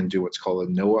front, or you can do what's called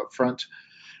a no upfront,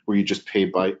 where you just pay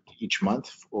by each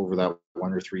month over that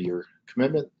 1 or 3 year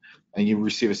commitment, and you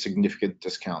receive a significant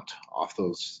discount off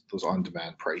those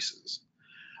on-demand prices.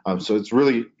 So it's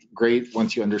really great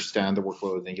once you understand the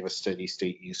workload and you have a steady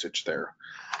state usage there.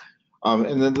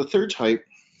 And then the third type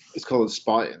is called a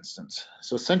spot instance.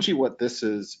 So essentially what this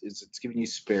is it's giving you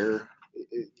spare,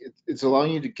 it's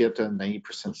allowing you to get a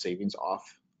 90% savings off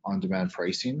on-demand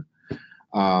pricing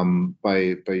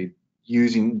by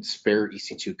using spare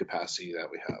EC2 capacity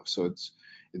that we have. So it's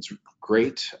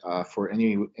great for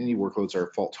any workloads that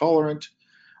are fault tolerant,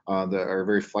 that are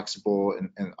very flexible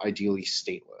and ideally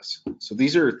stateless. So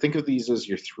think of these as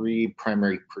your 3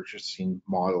 primary purchasing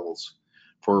models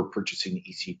for purchasing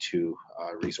EC2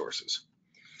 resources.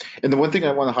 And the one thing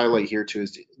I want to highlight here too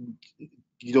is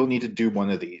you don't need to do one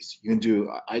of these.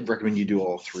 I'd recommend you do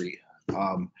all 3.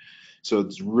 So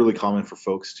it's really common for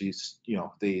folks to use,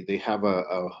 they have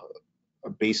a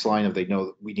baseline of, they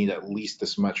know we need at least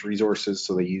this much resources,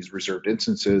 so they use reserved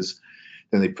instances.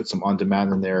 Then they put some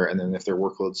on-demand in there, and then if their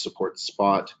workloads support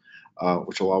spot,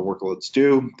 which a lot of workloads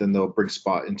do, then they'll bring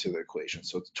Spot into the equation.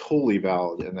 So it's totally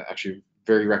valid and actually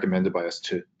very recommended by us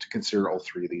to consider all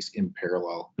three of these in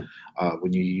parallel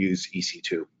when you use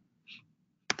EC2.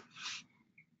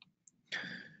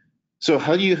 So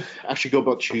how do you actually go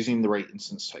about choosing the right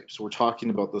instance type? So we're talking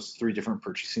about those three different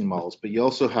purchasing models, but you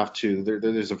also have to,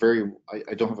 there's a very,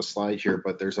 I don't have a slide here,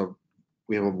 but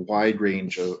we have a wide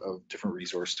range of different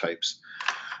resource types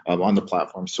on the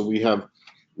platform. So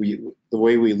the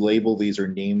way we label these or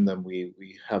name them,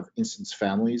 we have instance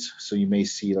families. So you may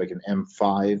see like an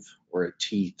M5 or a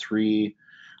T3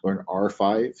 or an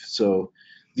R5. So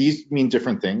these mean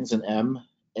different things. An M,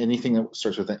 anything that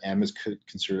starts with an M is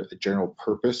considered a general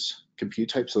purpose compute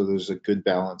type. So there's a good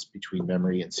balance between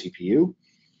memory and CPU.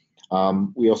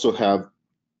 We also have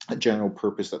a general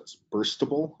purpose that's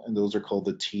burstable, and those are called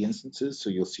the T instances. So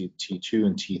you'll see T2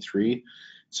 and T3.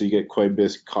 So you get quite a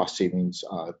bit of cost savings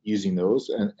using those,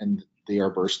 and they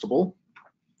are burstable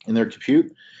in their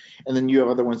compute. And then you have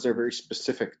other ones that are very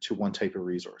specific to one type of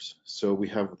resource. So we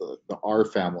have the R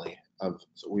family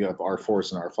so we have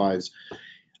R4s and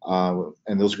R5s,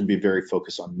 and those are going to be very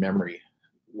focused on memory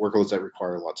workloads that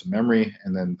require lots of memory.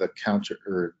 And then the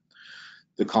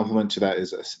complement to that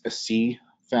is a C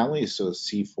family, so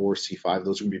C4, C5.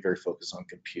 Those are going to be very focused on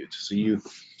compute. So you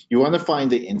want to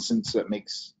find the instance that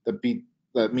meets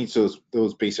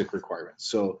those basic requirements.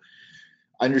 So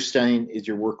understanding is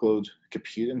your workload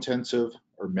compute intensive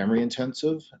or memory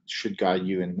intensive should guide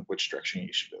you in which direction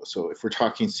you should go. So if we're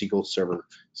talking SQL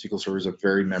Server is a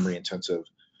very memory intensive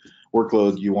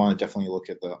workload. You want to definitely look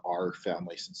at the R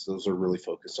family, since those are really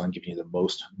focused on giving you the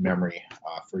most memory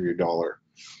for your dollar.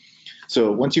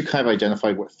 So once you kind of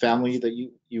identify what family that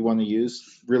you want to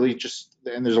use, really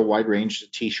and there's a wide range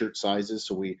of t-shirt sizes.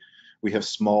 So we have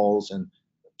smalls, and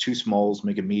 2 smalls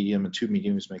make a medium and 2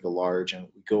 mediums make a large, and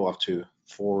we go up to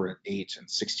 4 and 8 and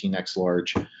 16x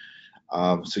large.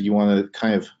 So you want to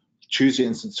kind of choose the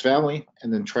instance family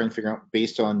and then try and figure out,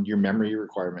 based on your memory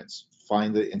requirements,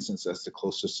 find the instance that's the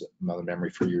closest amount of memory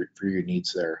for your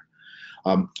needs there.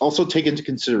 Also take into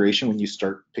consideration when you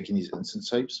start picking these instance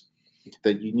types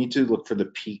that you need to look for the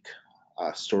peak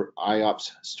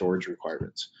IOPS storage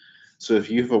requirements. So if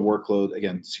you have a workload,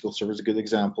 again, SQL Server is a good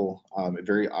example,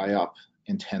 very IOP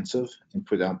intensive,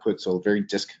 input-output, so very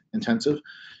disk intensive.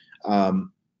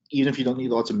 Even if you don't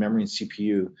need lots of memory and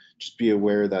CPU, just be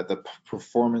aware that the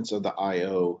performance of the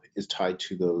I/O is tied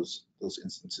to those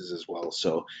instances as well.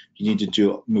 So you need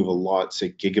to move a lot,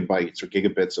 say gigabytes or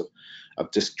gigabits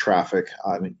of disk traffic.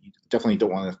 You definitely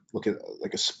don't want to look at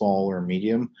like a small or a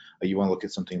medium. You want to look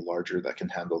at something larger that can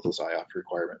handle those IOP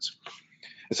requirements.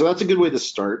 And so that's a good way to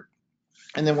start.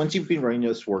 And then once you've been running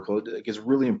this workload, it's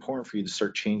really important for you to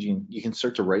start changing. You can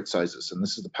start to right size this, and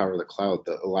this is the power of the cloud,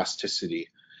 the elasticity.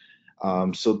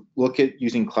 So look at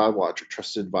using CloudWatch or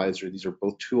Trusted Advisor. These are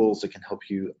both tools that can help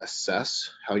you assess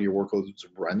how your workload is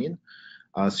running.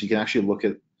 So you can actually look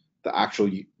at the actual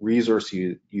resource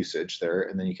usage there,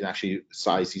 and then you can actually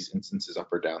size these instances up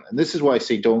or down. And this is why I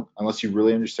say unless you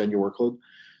really understand your workload,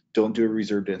 don't do a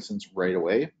reserved instance right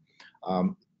away.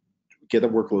 Get a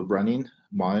workload running,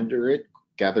 monitor it,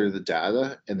 gather the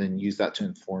data, and then use that to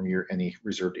inform any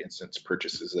reserved instance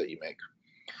purchases that you make.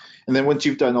 And then once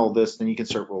you've done all this, then you can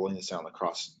start rolling this out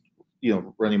across,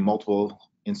 running multiple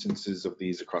instances of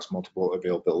these across multiple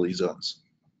availability zones.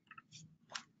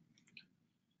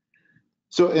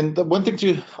 So, and the one thing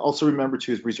to also remember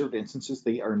too is reserved instances,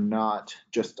 they are not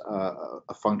just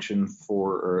a function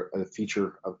or a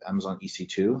feature of Amazon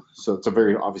EC2. So it's a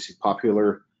very obviously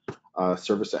popular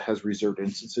service that has reserved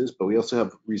instances, but we also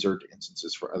have reserved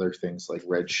instances for other things like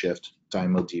Redshift,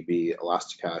 DynamoDB,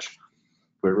 Elasticache,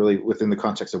 but really within the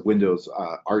context of Windows,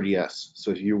 RDS.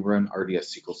 So if you run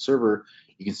RDS SQL Server,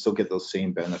 you can still get those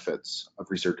same benefits of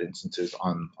reserved instances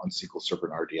on SQL Server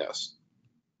and RDS.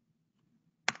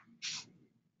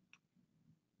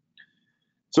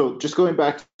 So just going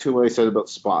back to what I said about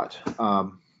Spot,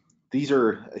 these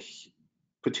are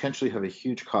potentially have a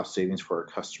huge cost savings for our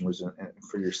customers and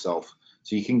for yourself.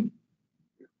 So you can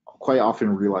quite often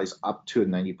realize up to a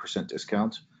 90%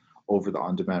 discount over the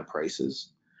on-demand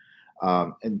prices.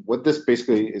 And what this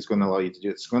basically is going to allow you to do,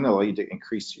 it's going to allow you to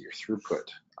increase your throughput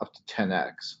up to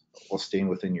 10x while staying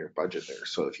within your budget there.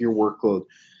 So if your workload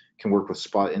can work with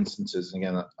Spot instances, and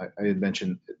again, I had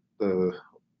mentioned the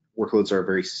workloads are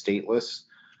very stateless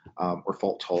or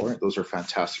fault tolerant. Those are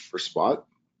fantastic for Spot.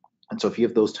 And so if you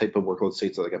have those type of workload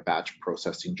states like a batch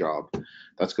processing job,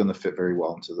 that's going to fit very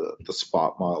well into the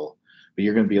Spot model. But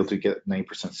you're going to be able to get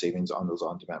 90% savings on those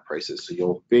on-demand prices. So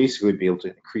you'll basically be able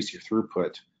to increase your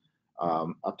throughput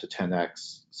up to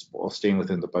 10x while staying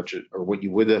within the budget or what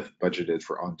you would have budgeted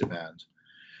for on-demand.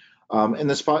 And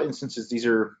the Spot instances, these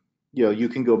are, you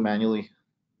can go manually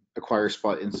acquire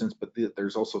Spot instance, but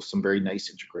there's also some very nice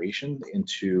integration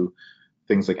into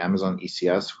things like Amazon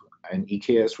ECS and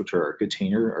EKS, which are our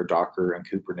container, our Docker and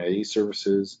Kubernetes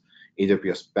services,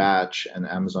 AWS Batch, and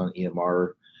Amazon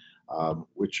EMR,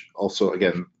 which also,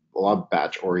 again, a lot of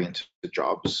batch-oriented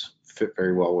jobs fit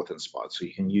very well within Spot. So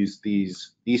you can use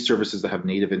these services that have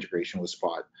native integration with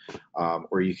Spot,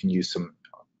 or you can use some,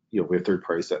 we have third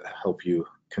parties that help you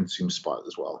consume Spot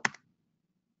as well.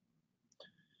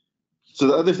 So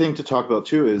the other thing to talk about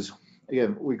too is,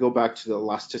 again, we go back to the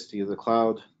elasticity of the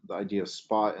cloud, the idea of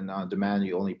Spot and on demand,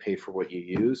 you only pay for what you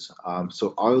use.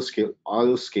 So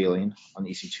auto scaling on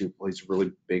EC2 plays a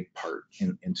really big part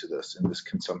into this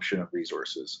consumption of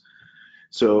resources.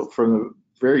 So from the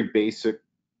very basic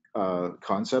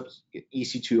concepts,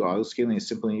 EC2 auto scaling is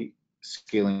simply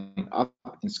scaling up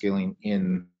and scaling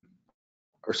in,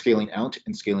 or scaling out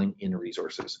and scaling in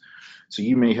resources. So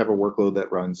you may have a workload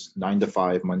that runs 9 to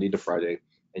 5, Monday to Friday,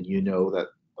 and you know that,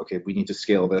 okay, we need to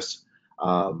scale this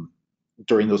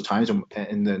during those times,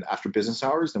 and then after business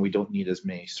hours, then we don't need as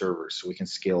many servers, so we can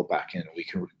scale back in. We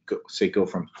can go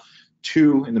from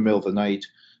 2 in the middle of the night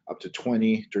up to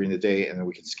 20 during the day, and then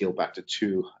we can scale back to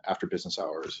 2 after business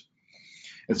hours.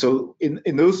 And so in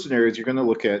those scenarios, you're going to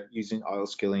look at using auto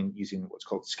scaling, using what's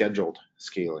called scheduled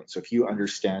scaling. So if you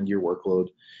understand your workload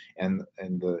and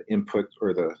the input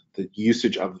or the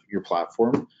usage of your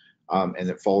platform, and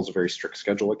it follows a very strict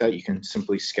schedule like that, you can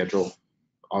simply schedule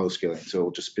auto scaling. So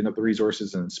it'll just spin up the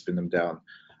resources and spin them down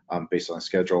based on a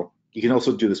schedule. You can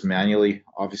also do this manually,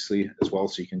 obviously, as well.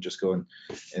 So you can just go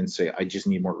and say, I just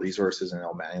need more resources, and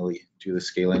I'll manually do the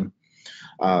scaling.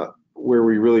 Where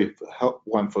we really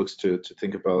want folks to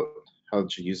think about how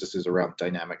to use this is around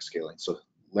dynamic scaling. So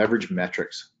leverage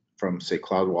metrics from, say,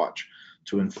 CloudWatch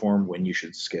to inform when you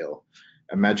should scale.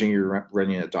 Imagine you're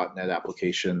running a .NET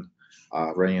application,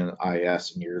 running an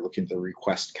IIS, and you're looking at the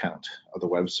request count of the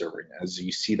web server. And as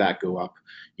you see that go up,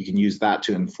 you can use that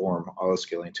to inform auto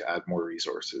scaling to add more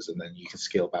resources, and then you can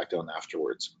scale back down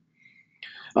afterwards.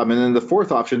 And then the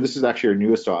fourth option, this is actually our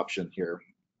newest option here.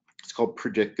 It's called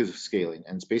predictive scaling,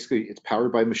 and it's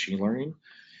powered by machine learning,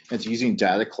 and it's using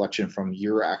data collection from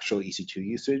your actual EC2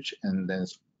 usage, and then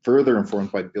it's further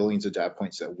informed by billions of data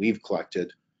points that we've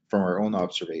collected from our own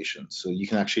observations. So you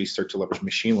can actually start to leverage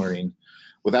machine learning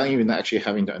without even actually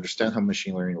having to understand how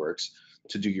machine learning works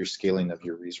to do your scaling of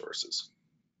your resources.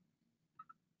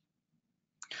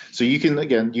 So you can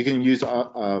use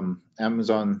Amazon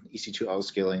EC2 auto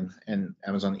scaling and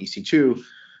Amazon EC2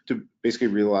 to basically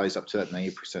realize up to that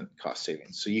 90% cost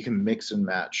savings. So you can mix and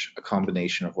match a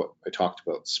combination of what I talked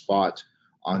about, Spot,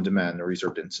 on-demand, or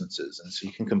reserved instances. And so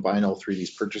you can combine all three of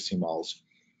these purchasing models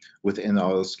within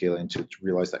auto scaling to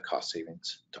realize that cost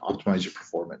savings, to optimize your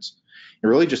performance, and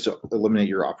really just to eliminate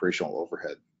your operational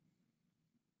overhead.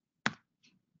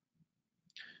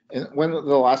 And one of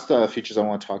the last features I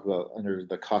want to talk about under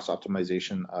the cost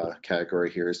optimization category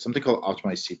here is something called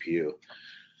optimized CPU.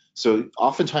 So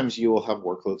oftentimes you will have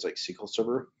workloads like SQL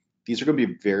Server. These are going to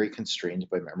be very constrained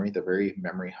by memory. They're very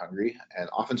memory hungry, and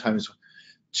oftentimes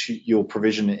you'll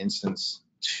provision an instance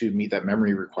to meet that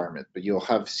memory requirement, but you'll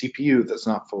have CPU that's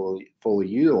not fully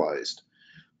utilized.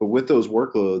 But with those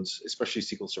workloads, especially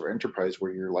SQL Server Enterprise,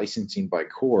 where you're licensing by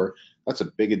core, that's a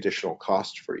big additional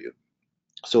cost for you.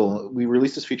 So we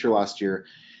released this feature last year.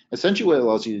 Essentially what it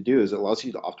allows you to do is it allows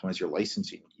you to optimize your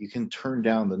licensing. You can turn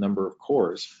down the number of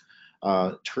cores,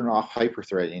 turn off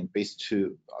hyperthreading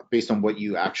based on what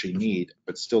you actually need,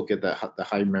 but still get the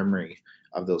high memory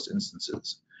of those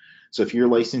instances. So if you're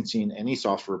licensing any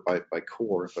software by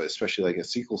core, but especially like a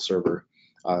SQL Server,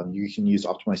 you can use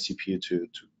optimized CPU to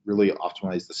really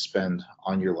optimize the spend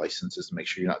on your licenses to make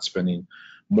sure you're not spending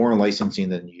more on licensing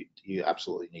than you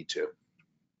absolutely need to.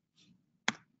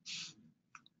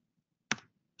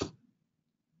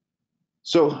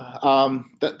 So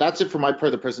that's it for my part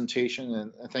of the presentation,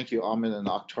 and thank you, Amit and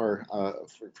Akhtar,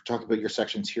 for talking about your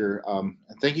sections here. And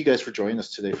thank you guys for joining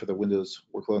us today for the Windows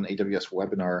Workload and AWS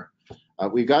webinar.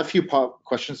 We've got a few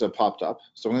questions that popped up,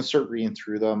 so I'm going to start reading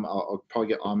through them. I'll probably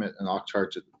get Amit and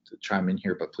Akhtar to chime in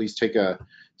here, but please take a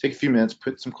few minutes,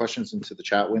 put some questions into the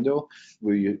chat window.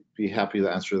 We'll be happy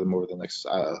to answer them over the next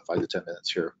 5 to 10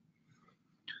 minutes here.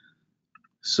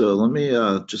 So let me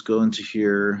just go into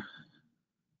here.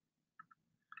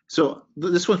 So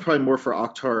this one's probably more for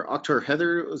Akhtar. Akhtar,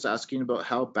 Heather was asking about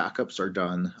how backups are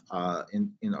done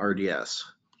in RDS.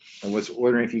 I was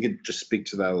wondering if you could just speak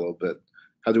to that a little bit.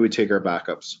 How do we take our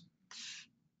backups?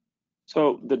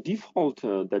 So the default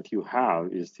that you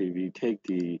have is we take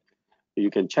the You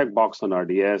can check box on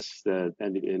RDS, and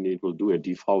it will do a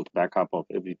default backup of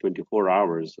every 24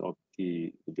 hours of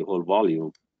the whole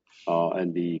volume,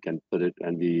 and we can put it,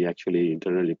 and we actually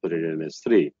internally put it in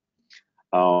S3.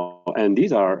 And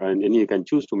these are, and you can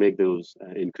choose to make those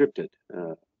encrypted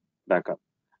backup.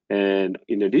 And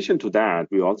in addition to that,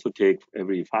 we also take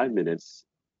every 5 minutes,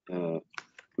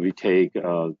 we take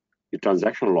the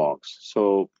transaction logs.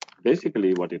 So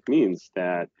basically what it means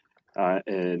that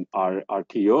an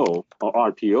RTO or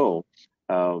RTO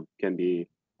can be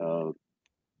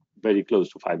very close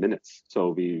to 5 minutes.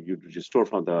 So you restore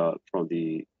from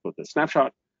the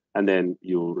snapshot, and then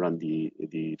you run the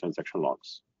transaction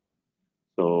logs.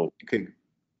 So Okay.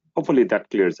 hopefully that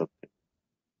clears up.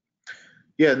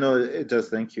 Yeah, no, it does.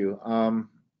 Thank you.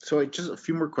 So just a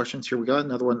few more questions here. We got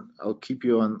another one. I'll keep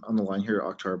you on the line here,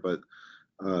 Akhtar, but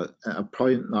I'm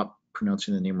probably not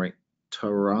pronouncing the name right.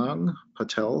 Tarang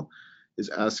Patel is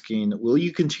asking, will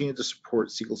you continue to support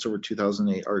SQL Server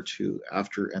 2008 R2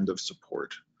 after end of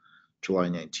support, July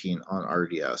 19 on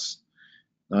RDS?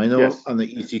 Now I know Yes. on the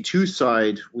EC2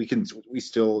 side, you can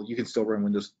still run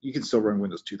Windows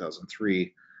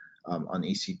 2003 on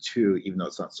EC2, even though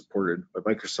it's not supported by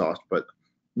Microsoft. But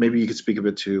maybe you could speak a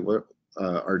bit to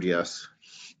RDS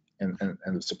and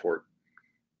the support.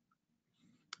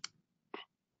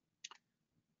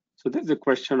 So there's a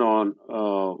question on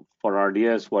for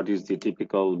RDS, what is the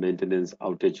typical maintenance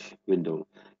outage window?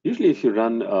 Usually if you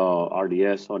run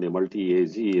RDS on a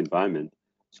multi-AZ environment,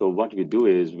 so what we do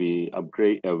is we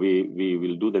upgrade, we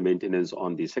will do the maintenance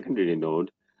on the secondary node,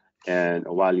 and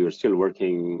while you're still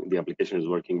working, the application is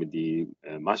working with the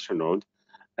master node,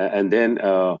 and then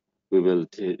we will,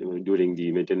 during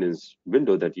the maintenance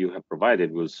window that you have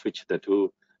provided, we'll switch the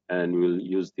two, and we'll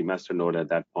use the master node at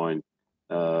that point.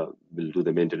 We'll do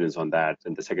the maintenance on that,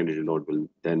 and the secondary node will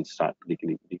then start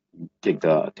take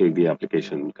the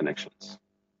application connections.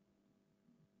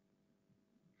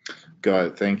 Got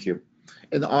it. Thank you.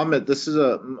 And Ahmed, this is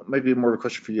might be more of a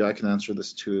question for you. I can answer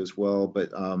this too as well.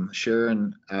 But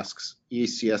Sharon asks,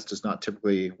 ECS does not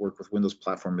typically work with Windows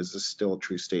platform. Is this still a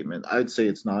true statement? I'd say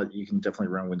it's not. You can definitely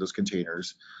run Windows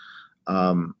containers.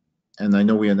 And I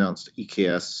know we announced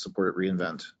EKS support at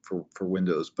reInvent for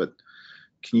Windows, but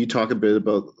can you talk a bit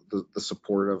about the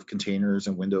support of containers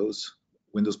and Windows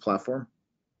platform?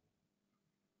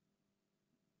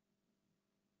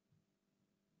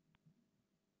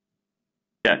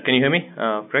 Yeah, can you hear me,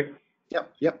 Craig?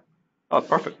 Yep. Oh,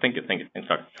 perfect. Thank you. Thanks,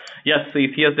 Doc. Yes,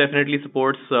 ECS definitely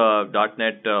supports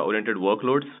 .NET oriented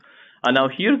workloads. Now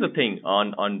here's the thing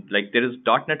on like there is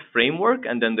 .NET Framework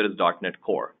and then there is .NET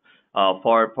Core.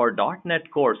 For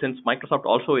 .NET Core, since Microsoft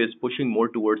also is pushing more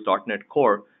towards .NET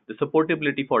Core, the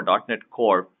supportability for .NET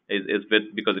Core is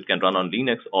with, because it can run on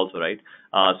Linux also, right?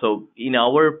 So in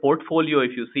our portfolio,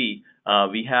 if you see,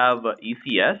 we have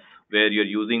ECS, where you're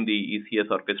using the ECS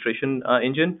orchestration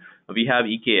engine. We have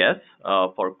EKS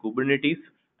for Kubernetes,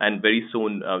 and very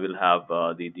soon we'll have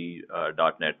the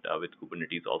 .NET with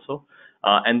Kubernetes also.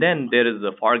 And then there is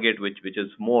the Fargate, which is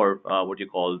more what you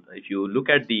call, if you look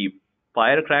at the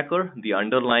Firecracker, the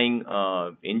underlying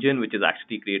engine, which is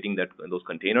actually creating those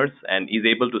containers and is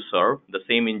able to serve the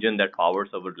same engine that powers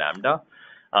our Lambda.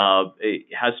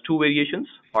 It has two variations,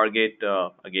 Fargate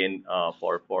again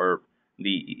for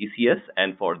the ECS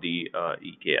and for the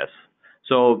EKS.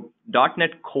 So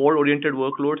 .NET Core oriented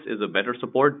workloads is a better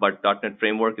support, but .NET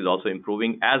Framework is also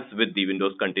improving, as with the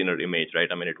Windows container image, right?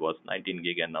 I mean, it was 19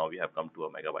 gig and now we have come to a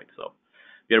megabyte. So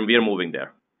we are moving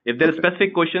there. If there are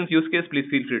specific questions, use case, please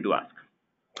feel free to ask.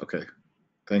 Okay,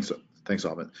 thanks,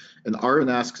 Ahmed. And Arun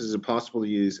asks, is it possible to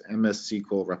use MS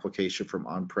SQL replication from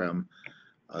on-prem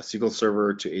SQL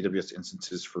Server to AWS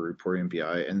instances for reporting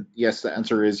BI? And yes, the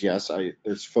answer is yes.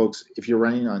 There's folks, if you're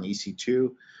running on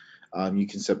EC2, you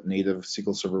can set native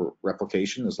SQL Server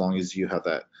replication as long as you have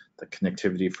the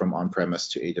connectivity from on-premise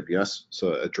to AWS,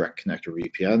 so a direct connector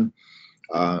VPN.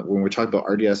 When we're talking about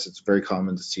RDS, it's very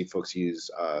common to see folks use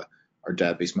our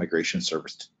database migration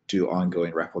service to do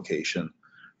ongoing replication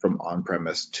from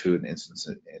on-premise to an instance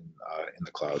in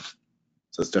the cloud.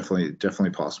 So it's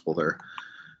definitely possible there.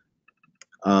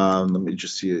 Let me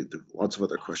just see, lots of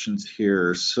other questions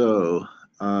here. So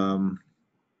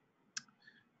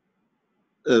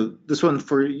this one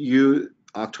for you,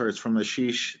 Akhtar, is from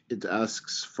Ashish. It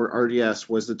asks, for RDS,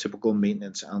 what is the typical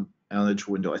maintenance outage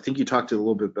window? I think you talked a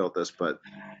little bit about this, but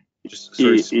just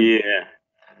yeah.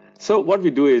 So what we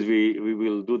do is we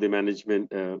will do the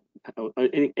management,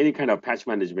 any kind of patch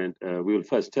management. We will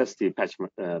first test the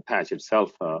patch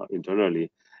itself internally,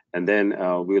 and then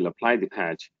we will apply the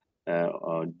patch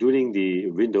during the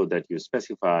window that you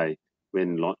specify.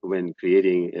 when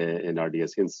creating an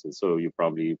RDS instance. So you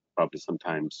probably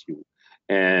sometimes you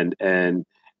and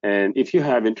if you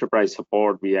have enterprise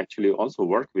support, we actually also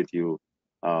work with you.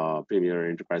 Premier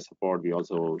Enterprise Support, we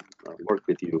also work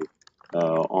with you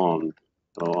on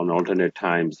alternate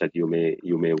times that you may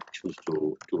choose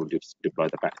to deploy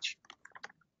the patch.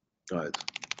 Got it.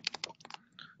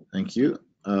 Thank you.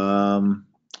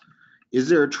 Is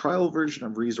there a trial version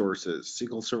of resources,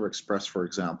 SQL Server Express, for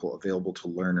example, available to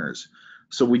learners?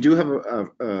 So we do have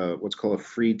a what's called a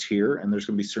free tier, and there's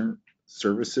going to be certain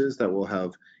services that will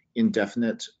have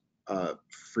indefinite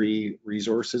free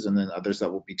resources, and then others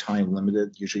that will be time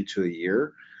limited, usually to a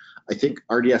year. I think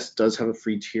RDS does have a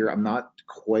free tier. I'm not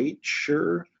quite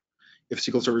sure if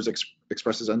SQL Server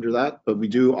Express is under that, but we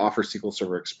do offer SQL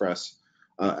Server Express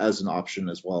as an option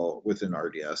as well within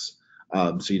RDS.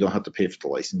 So you don't have to pay for the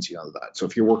licensing out of that. So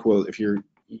if your workload, if you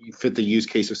fit the use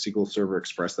case of SQL Server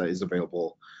Express, that is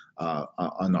available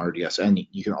on RDS, and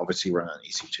you can obviously run on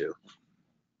EC2.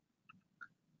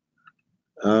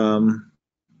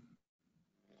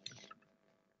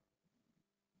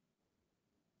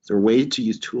 Is there a way to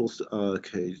use tools?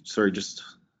 Okay, sorry, just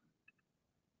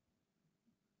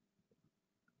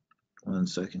 1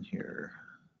 second here.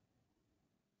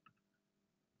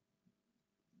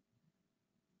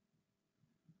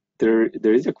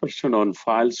 There is a question on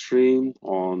file stream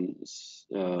on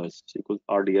RDS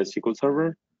SQL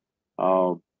Server.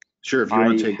 Sure, if you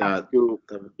want to take that.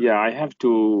 Yeah, I have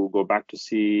to go back to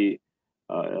see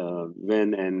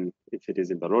when and if it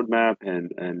is in the roadmap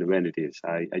and when it is.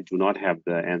 I do not have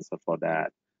the answer for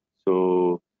that.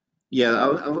 So yeah,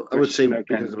 I would say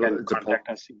because can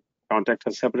contact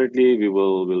us separately.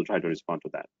 We'll try to respond to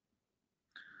that.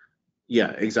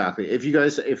 Yeah, exactly. If you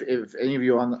guys, if any of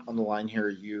you on the line here,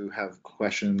 you have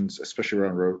questions, especially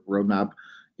around roadmap,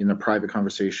 in a private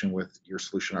conversation with your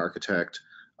solution architect,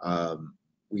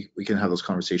 we can have those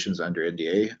conversations under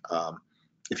NDA.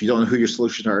 If you don't know who your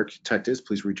solution architect is,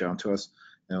 please reach out to us,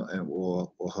 and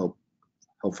we'll help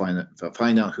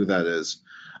find out who that is.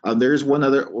 There is one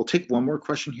other. We'll take one more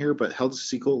question here, but how does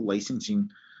SQL licensing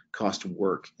cost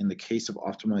work in the case of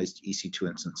optimized EC2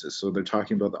 instances? So they're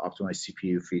talking about the optimized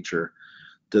CPU feature.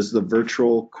 Does the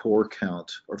virtual core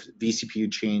count or vCPU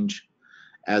change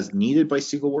as needed by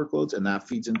SQL workloads, and that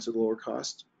feeds into the lower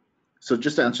cost? So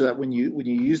just to answer that, when you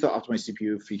use the optimized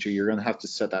CPU feature, you're going to have to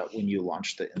set that when you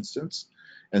launch the instance.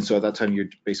 And so at that time, you're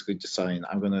basically deciding,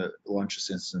 I'm going to launch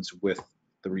this instance with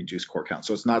the reduced core count.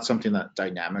 So it's not something that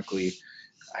dynamically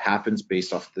happens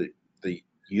based off the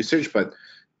usage, but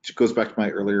it goes back to my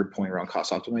earlier point around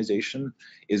cost optimization,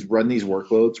 is run these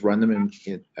workloads, run them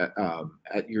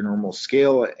at your normal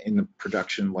scale in the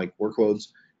production like workloads,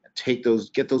 get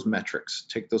those metrics,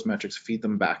 feed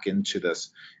them back into this,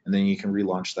 and then you can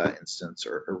relaunch that instance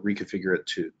or reconfigure it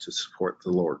to support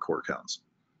the lower core counts.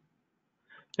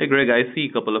 Hey, Greg, I see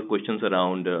a couple of questions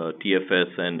around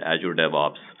TFS and Azure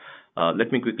DevOps.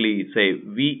 Let me quickly say,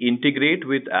 we integrate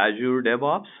with Azure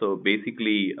DevOps. So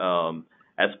basically,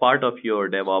 as part of your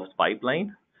DevOps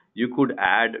pipeline, you could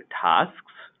add tasks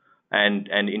and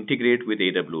integrate with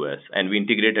AWS. And we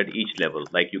integrate at each level.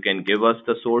 Like you can give us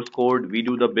the source code, we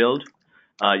do the build.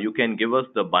 You can give us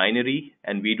the binary,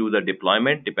 and we do the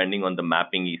deployment depending on the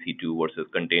mapping EC2 versus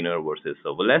container versus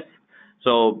serverless.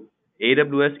 So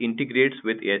AWS integrates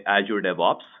with Azure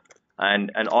DevOps.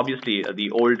 And obviously,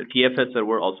 the old TFS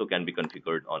server also can be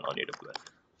configured on AWS.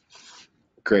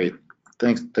 Great,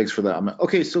 thanks for that.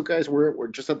 Okay, so guys, we're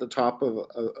just at the top of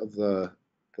the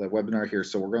webinar here,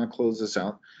 so we're going to close this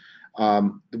out.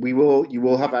 You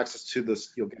will have access to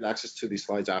this. You'll get access to these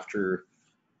slides after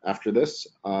this,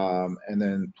 and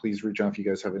then please reach out if you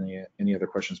guys have any other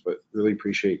questions. But really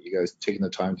appreciate you guys taking the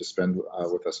time to spend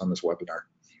with us on this webinar.